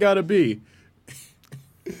 who's it got to be?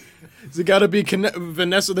 Has it got to be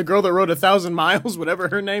Vanessa, the girl that rode 1,000 miles, whatever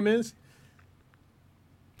her name is?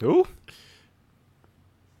 Who?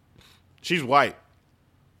 she's white.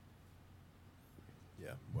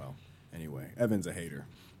 Yeah, well, anyway, Evan's a hater.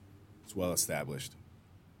 It's well established.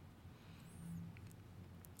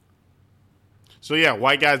 So yeah,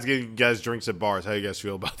 white guys give you guys drinks at bars. How do you guys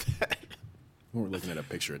feel about that? We're looking at a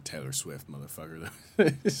picture of Taylor Swift, motherfucker.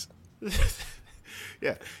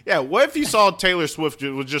 Yeah, yeah. What if you saw Taylor Swift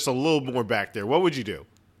was just a little more back there? What would you do?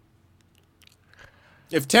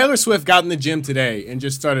 If Taylor Swift got in the gym today and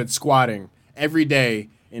just started squatting every day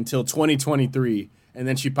until 2023, and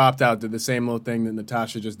then she popped out, did the same little thing that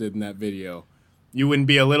Natasha just did in that video, you wouldn't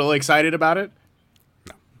be a little excited about it?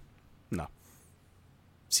 No.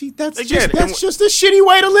 See, that's Again, just a shitty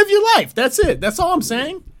way to live your life. That's it. That's all I'm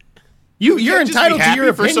saying. You're can't just be entitled to happy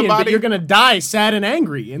your for opinion, but somebody. you're gonna die sad and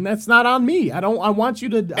angry, and that's not on me. I want you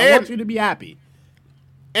to be happy.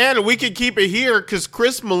 And we can keep it here because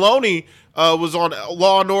Chris Maloney was on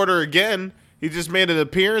Law and Order again. He just made an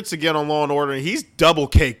appearance again on Law and Order, and he's double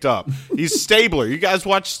caked up. He's Stabler. You guys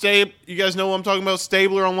watch You guys know what I'm talking about?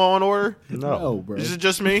 Stabler on Law and Order? No, bro. Is it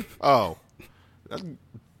just me? Oh,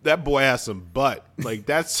 that boy has some butt. Like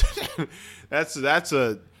that's it's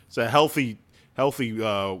a healthy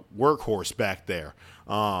workhorse back there.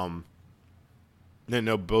 Didn't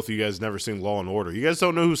know both of you guys never seen Law and Order. You guys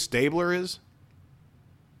don't know who Stabler is?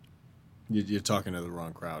 You're talking to the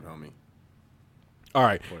wrong crowd, homie. All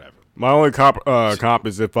right. Whatever. My only comp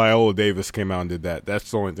is if Viola Davis came out and did that. That's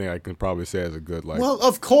the only thing I can probably say as a good like. Well,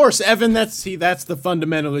 of course, Evan. That's the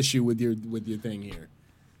fundamental issue with your thing here.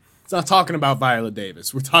 It's not talking about Viola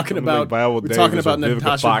Davis. We're talking about Viola we're Davis talking or about Vivica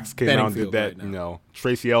Natasha Fox came out and did Bedingfield that. right now. You know,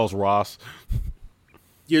 Tracy Ellis Ross.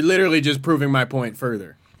 You're literally just proving my point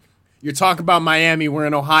further. You're talking about Miami. We're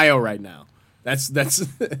in Ohio right now. That's that's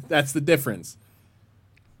the difference.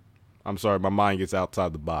 I'm sorry, my mind gets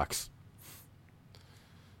outside the box.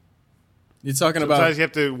 You're talking Sometimes about you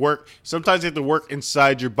have to work. Sometimes you have to work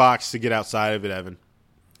inside your box to get outside of it, Evan.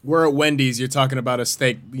 we're at Wendy's. You're talking about a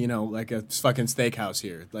steak, like a fucking steakhouse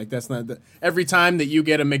here. Like that's not every time that you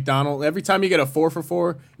get a McDonald's, every time you get a 4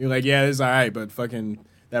 for $4, you're like, yeah, this is all right, but fucking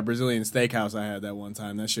that Brazilian steakhouse I had that one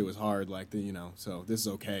time, that shit was hard. Like so this is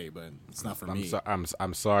okay, but it's not for me.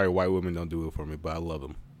 I'm sorry, white women don't do it for me, but I love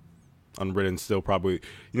them. Unwritten's still probably,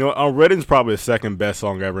 Unwritten's probably the second best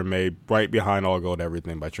song ever made, right behind All Gold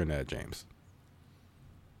Everything by Trinidad James.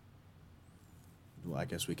 Well, I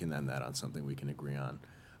guess we can end that on something we can agree on.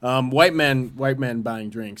 White men buying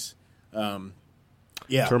drinks.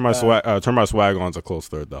 Yeah. Turn my swag on's a close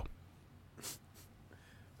third though.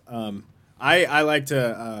 I like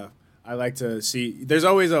to see. There's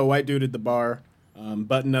always a white dude at the bar,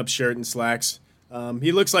 button up shirt and slacks.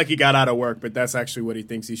 He looks like he got out of work, but that's actually what he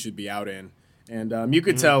thinks he should be out in. And you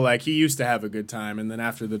could tell like he used to have a good time, and then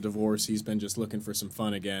after the divorce, he's been just looking for some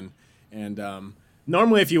fun again. And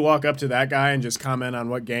normally, if you walk up to that guy and just comment on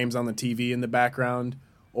what game's on the TV in the background,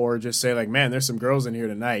 or just say like, "Man, there's some girls in here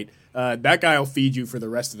tonight," that guy will feed you for the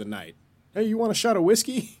rest of the night. Hey, you want a shot of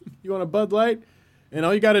whiskey? You want a Bud Light? And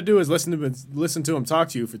all you got to do is listen to him talk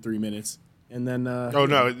to you for 3 minutes, and then Oh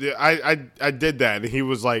no, I did that, and he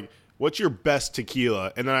was like, "What's your best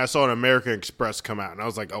tequila?" And then I saw an American Express come out, and I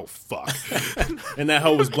was like, "Oh fuck!" and that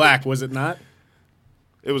hoe was black, was it not?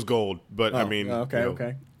 It was gold, but I mean, okay, you know,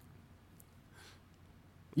 okay.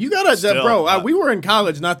 You gotta, Still, bro. We were in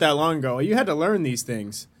college not that long ago. You had to learn these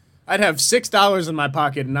things. I'd have $6 in my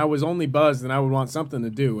pocket, and I was only buzzed, and I would want something to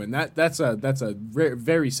do, and that's a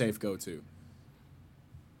very safe go-to.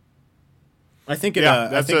 I think it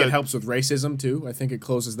it helps with racism too. I think it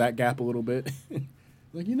closes that gap a little bit.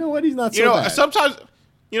 Like, you know what? He's not so bad.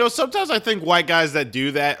 Sometimes I think white guys that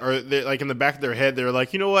do that, or like in the back of their head, they're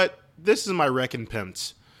like, you know what? This is my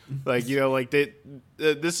recompense. Like, you know, like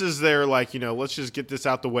this is their, like, you know, let's just get this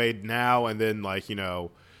out the way now, and then, like, you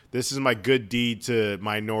know, this is my good deed to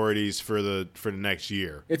minorities for the next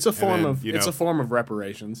year. It's a form a form of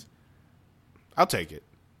reparations. I'll take it.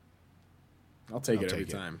 I'll take it every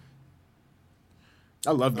time.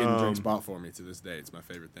 I love getting drinks bought for me to this day. It's my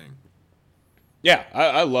favorite thing. Yeah,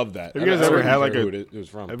 I love that. Have you guys ever had like who it was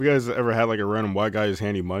from? Have you guys ever had like a random white guy just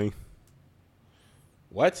hand you money?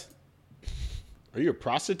 What? Are you a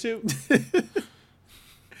prostitute?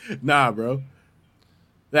 Nah, bro.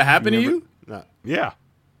 That happened to you? Nah. Yeah.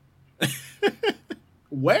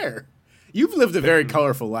 Where? You've lived a very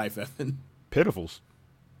colorful life, Evan. Pitifuls.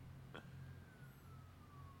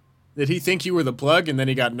 Did he think you were the plug and then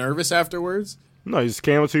he got nervous afterwards? No, he just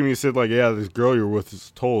came up to me and said, like, yeah, this girl you're with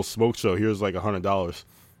is total smoke show. Here's like $100.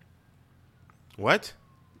 What?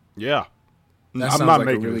 Yeah. That I'm sounds not like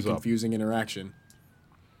making a really this up. confusing interaction.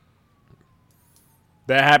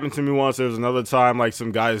 That happened to me once. There was another time, like,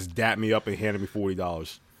 some guys dapped me up and handed me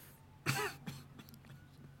 $40.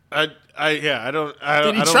 I don't.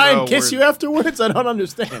 Did he try and kiss you afterwards? I don't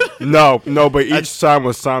understand. No, but each time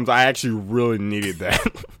was times I actually really needed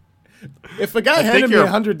that. If a guy handed me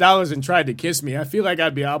 $100 and tried to kiss me, I feel like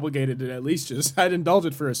I'd be obligated to at least I'd indulge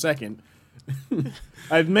it for a second.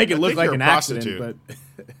 I'd make it look like an accident, but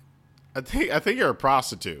I think you're a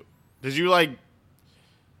prostitute. Did you like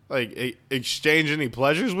exchange any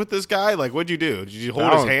pleasures with this guy? Like, what'd you do? Did you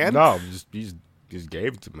hold his hand? No, he just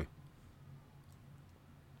gave it to me.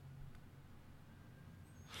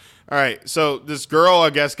 All right, so this girl, I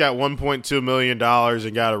guess, got $1.2 million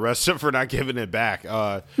and got arrested for not giving it back.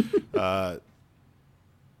 That's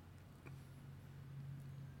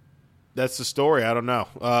the story. I don't know.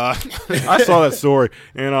 I saw that story,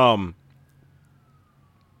 and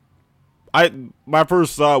my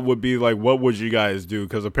first thought would be like, what would you guys do?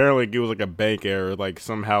 Because apparently it was like a bank error. Like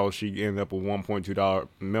somehow she ended up with $1.2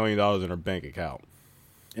 million in her bank account,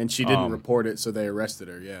 and she didn't report it, so they arrested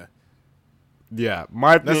her. Yeah. Yeah,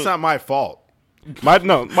 that's not my fault. My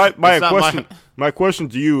question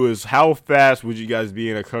to you is, how fast would you guys be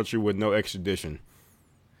in a country with no extradition?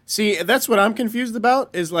 See, that's what I'm confused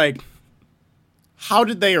about. Is like, how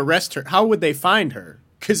did they arrest her? How would they find her?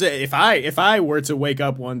 Because if I were to wake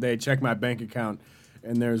up one day, check my bank account,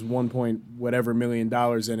 and there's $1 million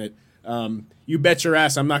in it, you bet your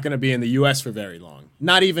ass I'm not going to be in the U.S. for very long.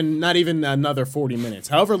 Not even another 40 minutes.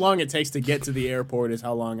 However long it takes to get to the airport is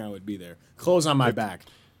how long I would be there. Clothes on my back.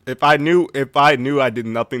 If I knew I did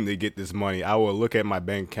nothing to get this money, I would look at my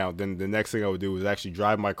bank account. Then the next thing I would do is actually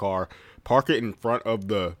drive my car, park it in front of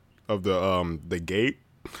the gate,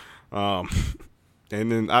 and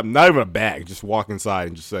then I'm not even a bag. Just walk inside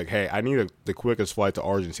and just like, hey, I need the quickest flight to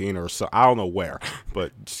Argentina or so. I don't know where,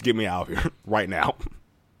 but just get me out of here right now.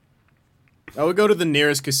 I would go to the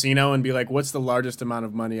nearest casino and be like, what's the largest amount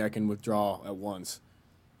of money I can withdraw at once?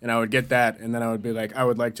 And I would get that, and then I would be like, I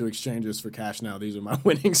would like to exchange this for cash now. These are my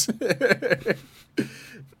winnings. And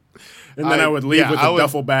then I would leave with a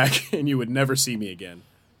duffel bag, and you would never see me again.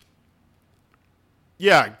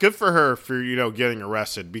 Yeah, good for her for, getting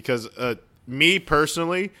arrested. Because me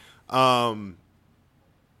personally, I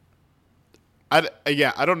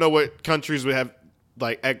don't know what countries would have,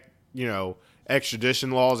 like, extradition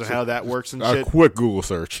laws and how that works and shit. A quick Google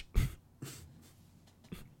search.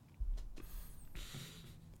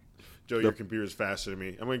 Joe, your computer's faster than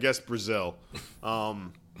me. I'm going to guess Brazil.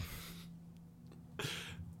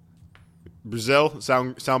 Brazil,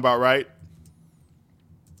 sound about right?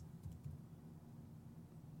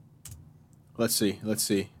 Let's see.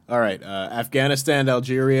 All right, Afghanistan,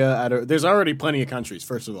 Algeria. There's already plenty of countries,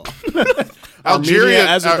 first of all. Algeria,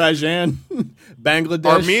 Azerbaijan,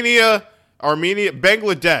 Bangladesh. Armenia,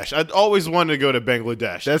 Bangladesh. I'd always wanted to go to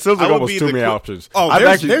Bangladesh. That sounds like almost too many options. Oh,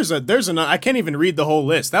 there's I can't even read the whole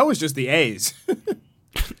list. That was just the A's.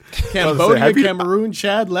 Cambodia, Cameroon,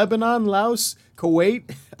 Chad, Lebanon, Laos,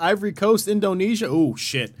 Kuwait, Ivory Coast, Indonesia. Oh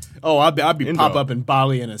shit. Oh, I'll be pop up in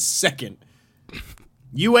Bali in a second.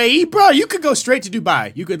 UAE, bro, you could go straight to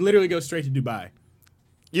Dubai. You could literally go straight to Dubai.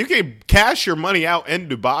 You can cash your money out in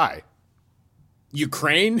Dubai.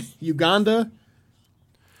 Ukraine, Uganda,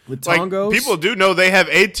 with Like, Tongos. people do know they have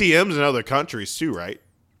ATMs in other countries too, right?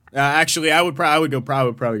 Actually, I would probably go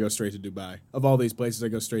straight to Dubai. Of all these places, I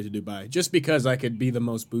go straight to Dubai just because I could be the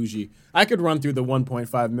most bougie. I could run through the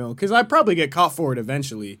 1.5 mil because I'd probably get caught for it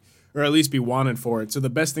eventually, or at least be wanted for it. So the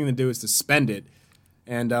best thing to do is to spend it,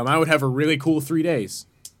 and I would have a really cool 3 days.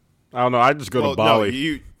 I don't know. I just go to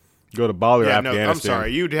Bali. Go to Bali or Yeah, Afghanistan. no, I'm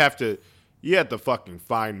sorry. You have to fucking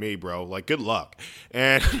find me, bro. Like, good luck.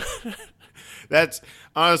 And that's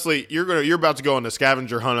honestly, you're about to go on the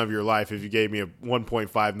scavenger hunt of your life if you gave me a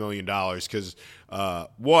 $1.5 million. Because I'm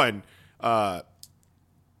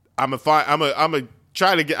a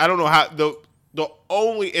try to get. I don't know how the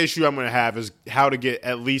only issue I'm gonna have is how to get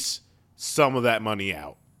at least some of that money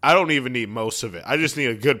out. I don't even need most of it. I just need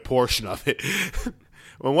a good portion of it.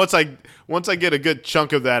 Well, once I get a good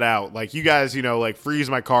chunk of that out, like you guys, like freeze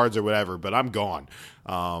my cards or whatever, but I'm gone.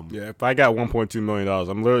 Yeah, if I got $1.2 million,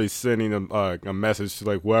 I'm literally sending a message to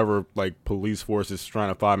like whoever like police force is trying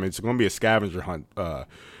to find me. It's going to be a scavenger hunt.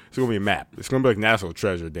 It's going to be a map. It's going to be like National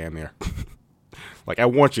Treasure, damn near. Like, I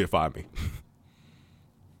want you to find me.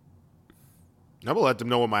 I'm gonna let them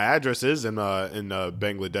know what my address is in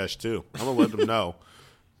Bangladesh too. I'm gonna let them know.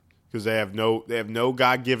 Because they have no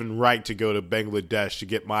God-given right to go to Bangladesh to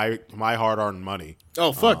get my hard-earned money.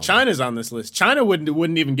 Oh fuck, China's on this list. China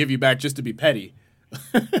wouldn't even give you back just to be petty.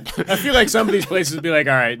 I feel like some of these places would be like,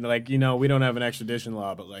 all right, like we don't have an extradition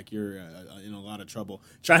law, but like you're in a lot of trouble.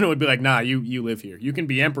 China would be like, nah, you live here. You can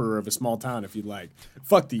be emperor of a small town if you'd like.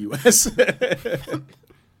 Fuck the U.S.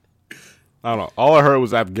 I don't know. All I heard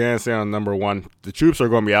was Afghanistan on number 1. The troops are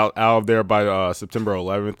going to be out of there by September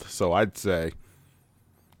 11th, so I'd say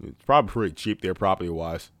it's probably pretty cheap there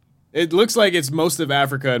property-wise. It looks like it's most of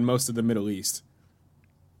Africa and most of the Middle East,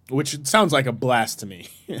 which sounds like a blast to me.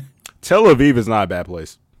 Tel Aviv is not a bad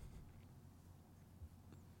place.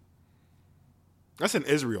 That's in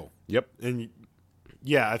Israel. Yep. And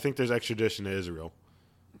yeah, I think there's extradition to Israel.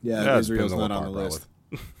 Yeah, Israel's depends not what on the part, list.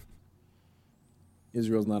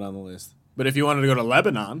 Israel's not on the list. But if you wanted to go to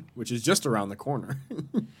Lebanon, which is just around the corner.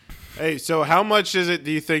 Hey, so how much is it, do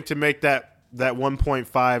you think, to make that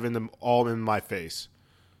 1.5 all in my face?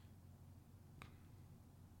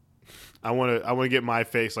 I want to get my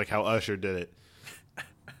face like how Usher did it.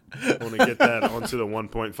 I want to get that onto the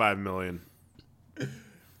 1.5 million.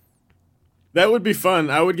 That would be fun.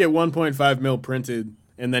 I would get 1.5 mil printed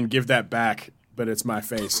and then give that back, but it's my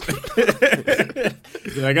face. Be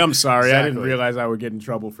like, I'm sorry, I didn't Exactly. realize I would get in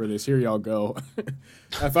trouble for this. Here y'all go.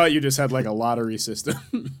 I thought you just had like a lottery system.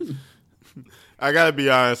 I gotta be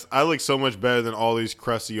honest, I look so much better than all these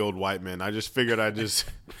crusty old white men. I just figured I'd just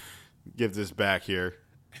give this back here.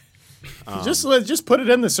 Just put it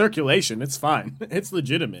in the circulation. It's fine. It's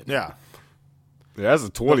legitimate. Yeah. Yeah, that's a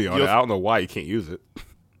 20 on it. You'll- I don't know why you can't use it.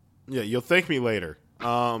 Yeah, you'll thank me later.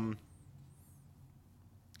 What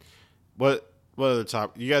other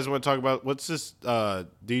top? You guys want to talk about what's this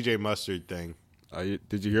DJ Mustard thing?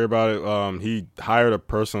 Did you hear about it? He hired a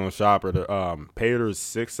personal shopper to paid her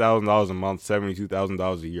 $6,000 a month,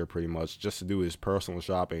 $72,000 a year, pretty much, just to do his personal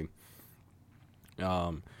shopping.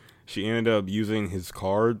 She ended up using his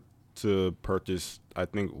card to purchase, I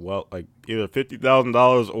think, either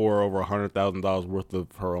 $50,000 or over $100,000 worth of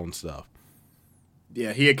her own stuff.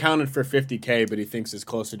 Yeah, he accounted for $50K, but he thinks it's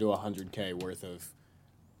closer to $100K worth of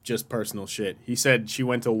just personal shit. He said she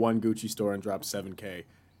went to one Gucci store and dropped $7K.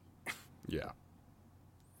 Yeah.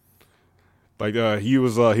 Like he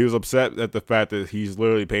was upset at the fact that he's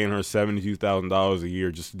literally paying her $72,000 a year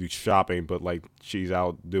just to do shopping, but like she's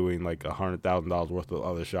out doing like $100,000 worth of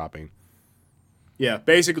other shopping. Yeah,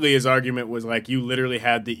 basically his argument was like, you literally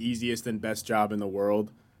had the easiest and best job in the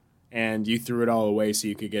world, and you threw it all away so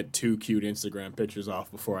you could get 2 cute Instagram pictures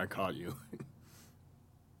off before I caught you.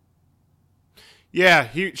 Yeah,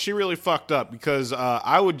 she really fucked up because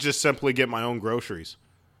I would just simply get my own groceries.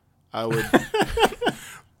 I would.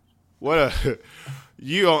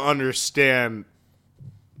 You don't understand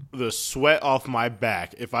the sweat off my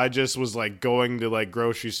back if I just was like going to like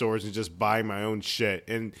grocery stores and just buying my own shit.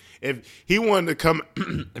 And if he wanted to come,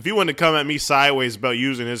 at me sideways about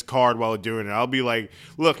using his card while doing it, I'll be like,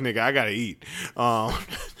 "Look, nigga, I gotta eat."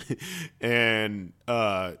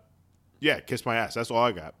 Yeah, kiss my ass. That's all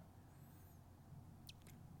I got.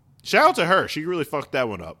 Shout out to her. She really fucked that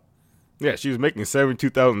one up. Yeah, she was making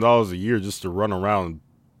 $72,000 a year just to run around and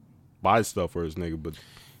buy stuff for his nigga. But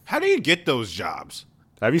How do you get those jobs?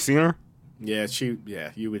 have you seen her? Yeah,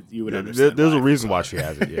 you would understand. There's a why. reason why she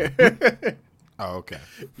has it. Yeah, Oh, okay.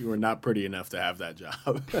 You were not pretty enough to have that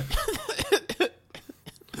job.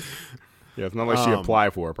 Yeah, it's not like she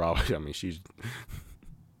applied for it, probably. I mean, she's...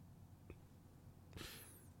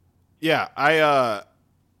 Yeah,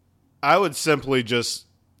 I would simply just,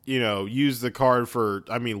 use the card for,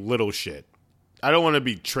 little shit. I don't want to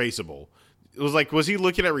be traceable. It was like, was he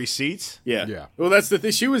looking at receipts? Yeah. Yeah. Well, that's the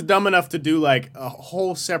thing. She was dumb enough to do like a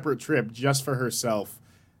whole separate trip just for herself.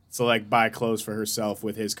 So like buy clothes for herself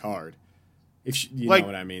with his card. If she, you know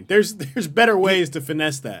what I mean. There's better ways to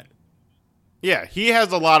finesse that. Yeah, he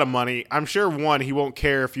has a lot of money. I'm sure, one, he won't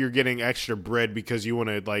care if you're getting extra bread because you want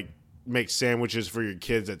to, like, make sandwiches for your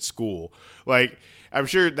kids at school. Like, I'm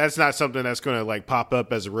sure that's not something that's going to, like, pop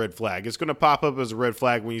up as a red flag. It's going to pop up as a red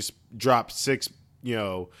flag when you drop six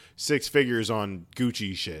figures on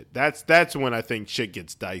Gucci shit. That's when I think shit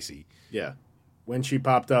gets dicey. Yeah. When she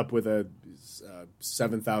popped up with a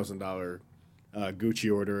 $7,000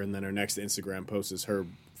 Gucci order, and then her next Instagram post is her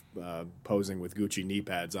posing with Gucci knee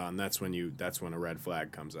pads on. That's when a red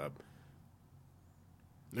flag comes up.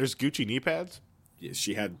 There's Gucci knee pads? Yeah,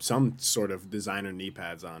 she had some sort of designer knee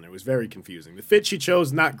pads on. It was very confusing. The fit she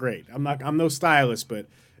chose, not great. I'm no stylist, but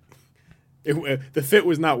the fit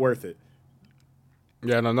was not worth it.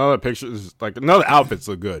 Yeah, and another pictures, like, another outfits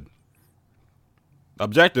look good.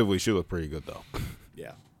 Objectively, she looked pretty good, though.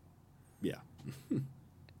 Yeah. Yeah.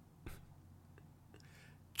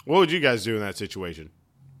 What would you guys do in that situation?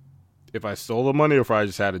 If I stole the money or if I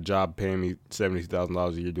just had a job paying me $70,000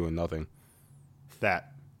 a year doing nothing,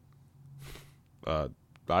 That. I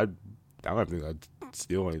don't think I'd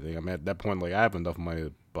steal anything. I mean, at that point, like, I have enough money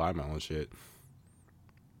to buy my own shit.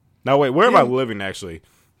 Now, wait, where am I living, actually?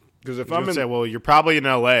 Because if I'm in... say, well, you're probably in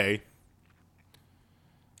L.A.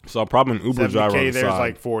 So I'm probably an Uber driver on the there's side.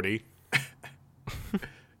 like 40.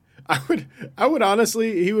 I would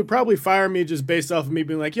honestly, he would probably fire me just based off of me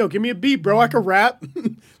being like, yo, give me a beat, bro. I can rap.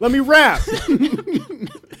 Let me rap.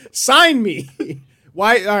 Sign me.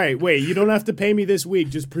 Why? All right, wait, you don't have to pay me this week.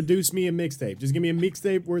 Just produce me a mixtape. Just give me a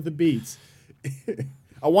mixtape worth of beats.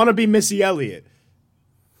 I want to be Missy Elliott.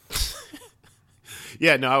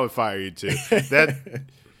 Yeah, no, I would fire you too.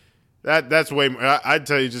 That's way more. I'd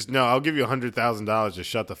tell you just, no, I'll give you $100,000 to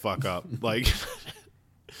shut the fuck up. Like,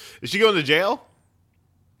 is she going to jail?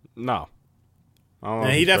 No. I don't know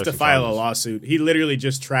And if he'd have to pressing file a charges. lawsuit. He literally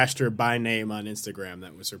just trashed her by name on Instagram.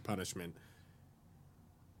 That was her punishment.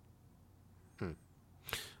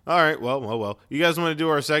 All right, well. You guys want to do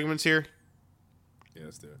our segments here? Yeah,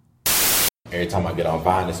 let's do it. Every time I get on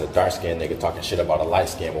Vine, it's a dark-skinned nigga talking shit about a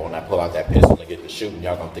light-skinned, but when I pull out that pistol and get to shooting,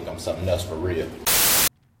 y'all gonna think I'm something else for real.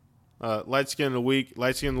 Light Skin of the Week.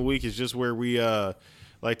 Light Skin of the Week is just where we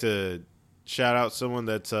like to shout out someone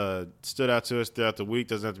that stood out to us throughout the week.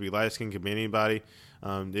 Doesn't have to be light skin, could be anybody. Do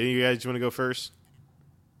any of you guys want to go first?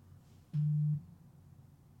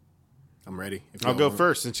 I'm ready. If I'll y'all go want.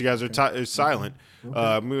 first since you guys are silent.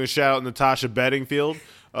 I'm going to shout out Natasha Bedingfield.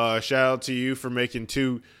 Shout out to you for making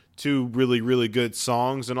two really, really good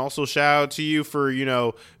songs. And also shout out to you for,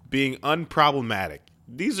 being unproblematic.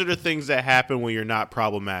 These are the things that happen when you're not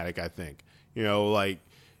problematic, I think. When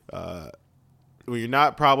you're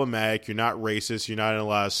not problematic, you're not racist, you're not in a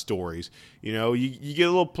lot of stories. You get a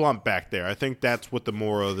little plump back there. I think that's what the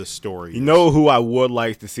moral of the story is. You know who I would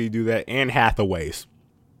like to see do that? Anne Hathaway's.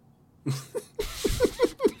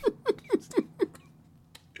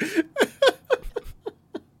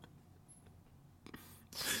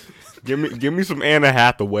 Give me some Anna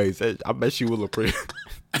Hathaways. I bet she would look pretty.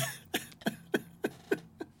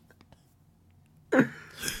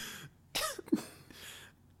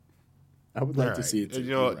 I would like All to right. see it too. You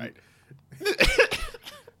know You're what? right.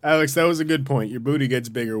 Alex, that was a good point. Your booty gets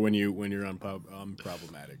bigger when you're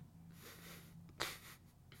unproblematic.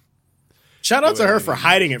 Shout out to her for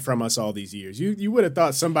hiding it from us all these years. You would have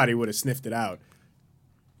thought somebody would have sniffed it out.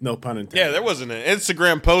 No pun intended. Yeah, there wasn't an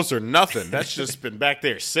Instagram post or nothing. That's just been back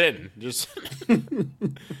there sitting. Just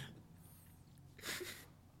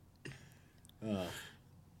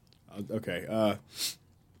Okay.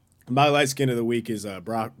 My light skin of the week is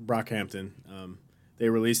Brockhampton. They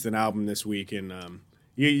released an album this week, and I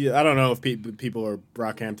don't know if people are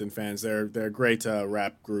Brockhampton fans. They're a great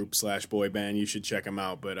rap group / boy band. You should check them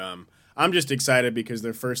out. But I'm just excited because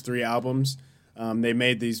their first 3 albums, they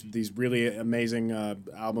made these really amazing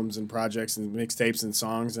albums and projects and mixtapes and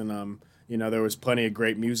songs, and there was plenty of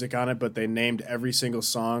great music on it. But they named every single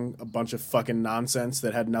song a bunch of fucking nonsense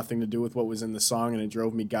that had nothing to do with what was in the song, and it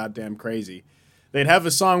drove me goddamn crazy. They'd have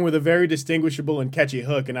a song with a very distinguishable and catchy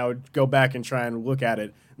hook, and I would go back and try and look at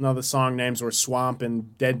it. And all the song names were Swamp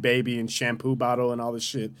and Dead Baby and Shampoo Bottle and all this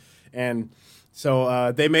shit. And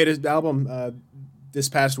so they made an album this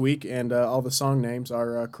past week, and all the song names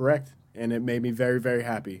are correct, and it made me very, very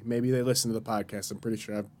happy. Maybe they listen to the podcast. I'm pretty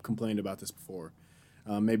sure I've complained about this before.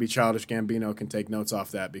 Maybe Childish Gambino can take notes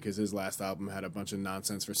off that because his last album had a bunch of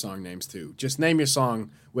nonsense for song names too. Just name your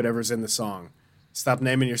song whatever's in the song. Stop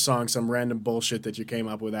naming your song some random bullshit that you came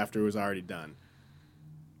up with after it was already done.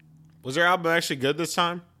 Was their album actually good this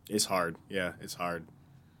time? It's hard. Yeah, it's hard.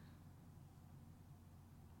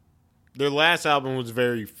 Their last album was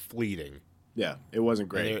very fleeting. Yeah, it wasn't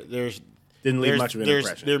great. Didn't leave much of an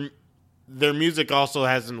impression. Their music also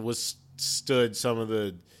hasn't withstood some of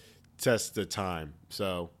the test of time.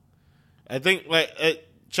 So I think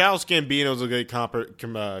Childish Gambino's a good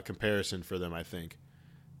comparison for them, I think.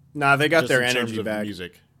 Nah, they got Just their in terms energy of back.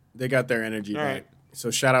 music. They got their energy All back. right.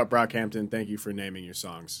 So shout out Brockhampton. Thank you for naming your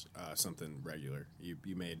songs something regular. You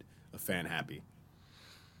made a fan happy.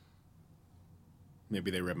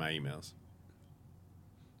 Maybe they read my emails.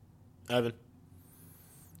 Evan.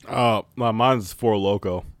 Mine's Four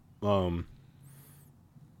Loko.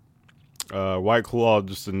 White Claw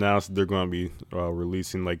just announced they're going to be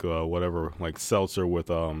releasing whatever seltzer with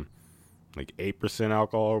 8%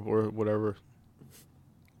 alcohol or whatever.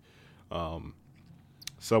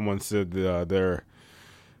 Someone said they're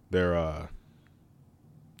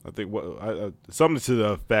I think something to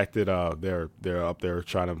the fact that they're up there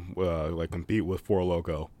trying to compete with Four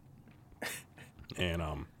Loko, and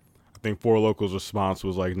I think Four Loko's response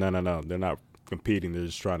was like, no, they're not competing. They're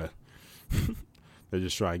just trying to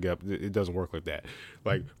get up. It doesn't work like that.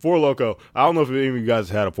 Like Four Loko, I don't know if any of you guys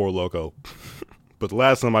had a Four Loko, but the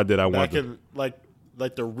last time I did, I went like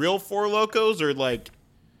the real Four Lokos or like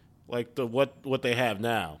the what they have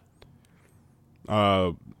now.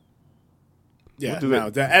 Yeah,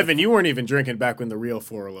 Evan, you weren't even drinking back when the real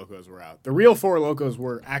Four Locos were out. The real Four Locos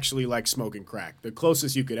were actually like smoking crack, the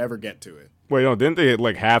closest you could ever get to it. Wait, no, didn't they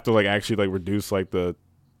have to actually reduce the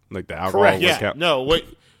alcohol? Correct. Yeah, no, what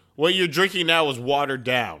you're drinking now is watered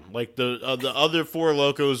down. Like the other Four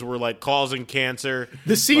Locos were causing cancer.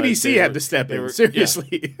 The CDC had to step in.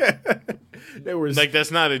 Seriously, there was that's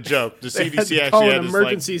not a joke. The CDC had to actually call had an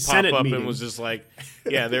emergency to Senate pop up meeting. and was just like,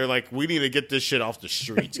 yeah, they're like, we need to get this shit off the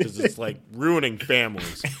streets because it's ruining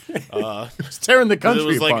families. it's tearing the country it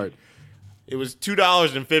was apart. It was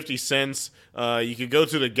 $2.50. You could go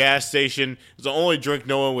to the gas station. It's the only drink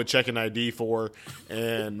no one would check an ID for,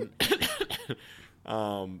 and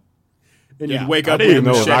and you'd wake I up didn't even with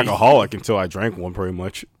know a it was machete. alcoholic until I drank one, pretty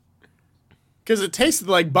much. Because it tasted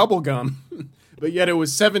like bubble gum, but yet it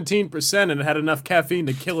was 17% and it had enough caffeine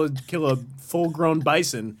to kill a full-grown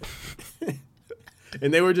bison.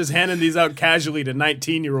 And they were just handing these out casually to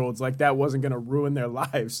 19-year-olds like that wasn't going to ruin their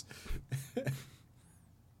lives.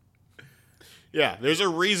 yeah, there's a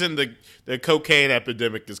reason the cocaine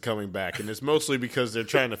epidemic is coming back, and it's mostly because they're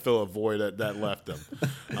trying to fill a void that left them.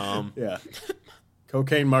 Yeah.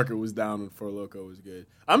 Cocaine market was down and Four Loko was good.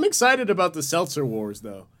 I'm excited about the seltzer wars,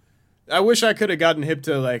 though. I wish I could have gotten hip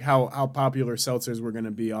to how popular seltzers were going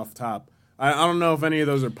to be off top. I don't know if any of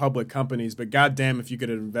those are public companies, but goddamn if you could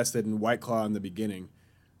have invested in White Claw in the beginning.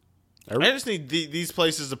 I just need these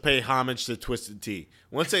places to pay homage to Twisted Tea.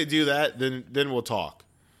 Once they do that, then we'll talk.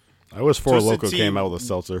 I wish Four Twisted Loko Tea- came out with a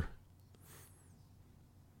seltzer.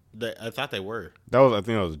 I thought they were. I think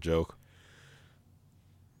that was a joke.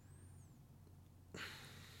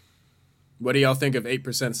 What do y'all think of 8%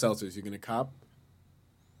 seltzers? You going to cop?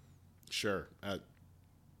 Sure.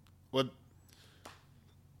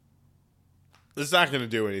 It's not going to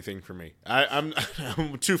do anything for me. I'm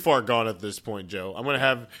too far gone at this point, Joe. I'm gonna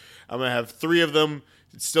have 3 of them,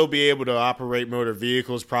 still be able to operate motor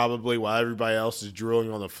vehicles probably while everybody else is drooling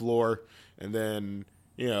on the floor, and then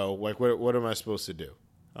what am I supposed to do?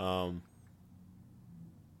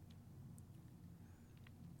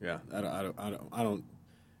 Yeah, I don't.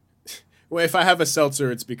 Well, if I have a seltzer,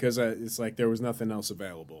 it's because it's like there was nothing else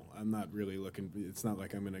available. I'm not really looking. It's not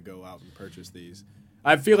like I'm going to go out and purchase these.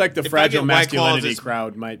 I feel like the If I fragile get White Claws, masculinity it's-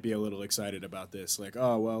 crowd might be a little excited about this. Like,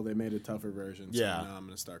 oh well, they made a tougher version. So Yeah. now I'm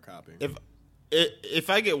going to start copying. If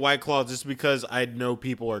I get White Claws, it's because I know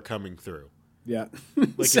people are coming through. Yeah,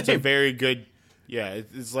 It's a very good. Yeah,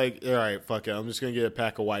 it's like, all right, fuck it. I'm just gonna get a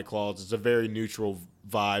pack of White Claws. It's a very neutral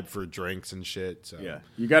vibe for drinks and shit. So Yeah,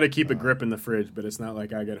 you got to keep a grip in the fridge, but it's not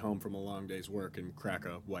like I get home from a long day's work and crack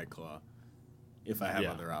a White Claw if I have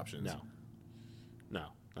Yeah. other options. No,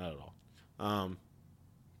 not at all.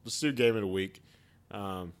 Let's do game of the week.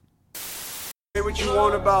 Say what you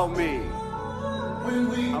want about me.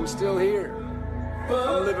 I'm still here.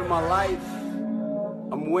 I'm living my life.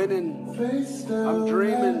 I'm winning. I'm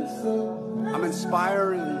dreaming. I'm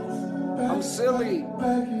inspiring. I'm silly.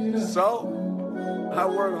 So, I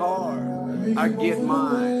work hard. I get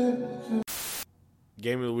mine.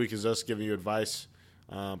 Game of the week is us giving you advice.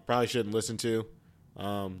 Probably shouldn't listen to.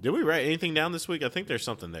 Did we write anything down this week? I think there's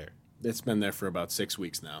something there. It's been there for about 6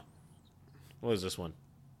 weeks now. What is this one?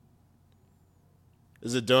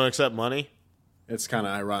 Is it don't accept money? It's kind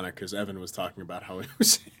of ironic because Evan was talking about how it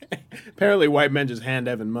was apparently white men just hand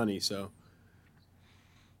Evan money, so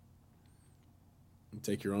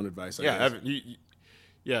take your own advice. I guess. Evan, do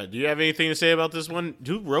you have anything to say about this one?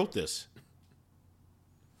 Who wrote this?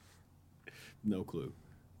 No clue.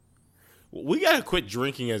 We got to quit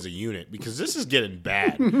drinking as a unit because this is getting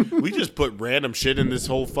bad. We just put random shit in this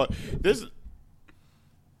whole This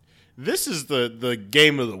is the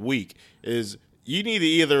game of the week. Is you need to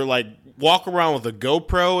either like walk around with a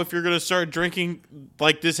GoPro if you're going to start drinking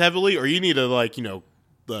like this heavily, or you need to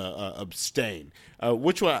abstain.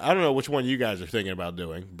 Which one? I don't know which one you guys are thinking about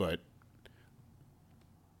doing, but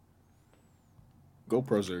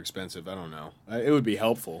GoPros are expensive. I don't know. It would be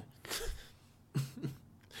helpful.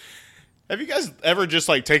 Have you guys ever just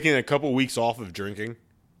like taken a couple weeks off of drinking?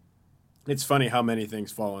 It's funny how many things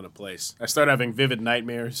fall into place. I start having vivid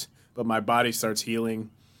nightmares, but my body starts healing.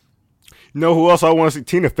 You know who else I want to see?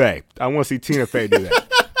 Tina Fey. I want to see Tina Fey do that.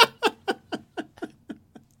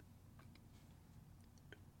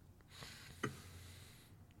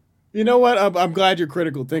 You know what? I'm glad you're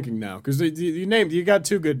critical thinking now because you got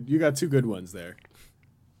two good ones there.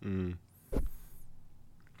 Mm.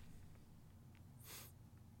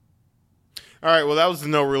 All right, well, that was the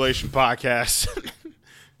No Relation Podcast.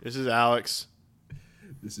 This is Alex.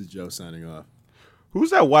 This is Joe signing off.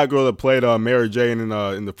 Who's that white girl that played Mary Jane in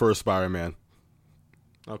the first Spider-Man?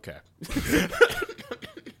 Okay. I'm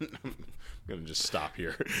going to just stop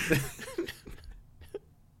here.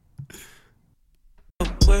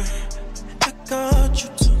 Where I got you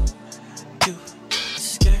to, you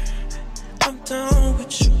scared, I'm down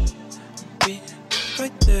with you, be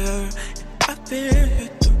right there, I've been here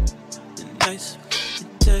through the nights,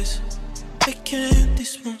 the days, making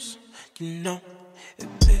these moves, you know it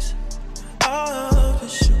pays, all of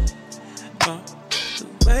it you, the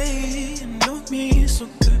way you know me so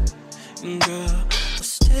good, and girl, I'll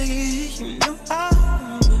stay, you know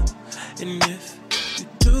I will, and if you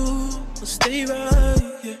do, I'll stay right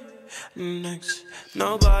here next.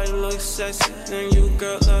 Nobody looks sexy than you,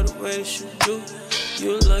 girl, love the way that you do.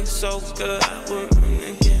 You look so good, I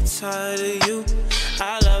wouldn't get tired of you.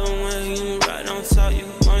 I love it when you right on top, you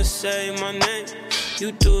wanna say my name.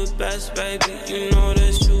 You do it best, baby, you know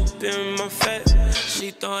that you been my favorite.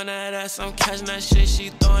 She throwing that ass, I'm catching that shit. She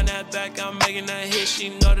throwing that back, I'm making that hit. She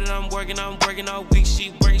know that I'm working all week.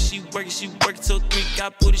 She working till 3.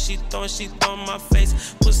 Got booty, she throwing my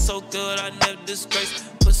face. Puss so good, I never disgrace.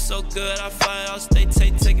 Puss so good, I fly out, stay,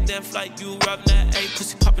 take a damn flight. You robbing that A,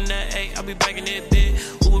 pussy popping that A. I be back in it big.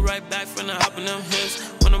 Uber right back from the hopping them hips.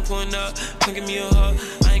 When I'm pulling up, come give me a hug.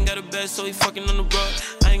 I ain't got a bed, so he fucking on the rug.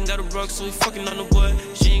 I ain't got a rug, so he fucking on the wood.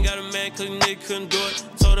 She ain't got a man, cause nigga couldn't do it.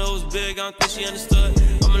 Told her it was big, I don't think she understood.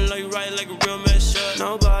 I'ma love you right like a real man should.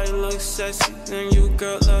 Nobody looks sexy than you,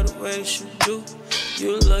 girl, love the way that you do.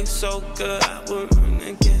 You look so good, I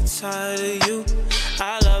wouldn't get tired of you.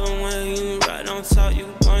 I love it when you right on top, you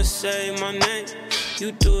wanna say my name.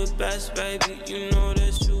 You do it best, baby, you know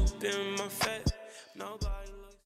that you been my favorite.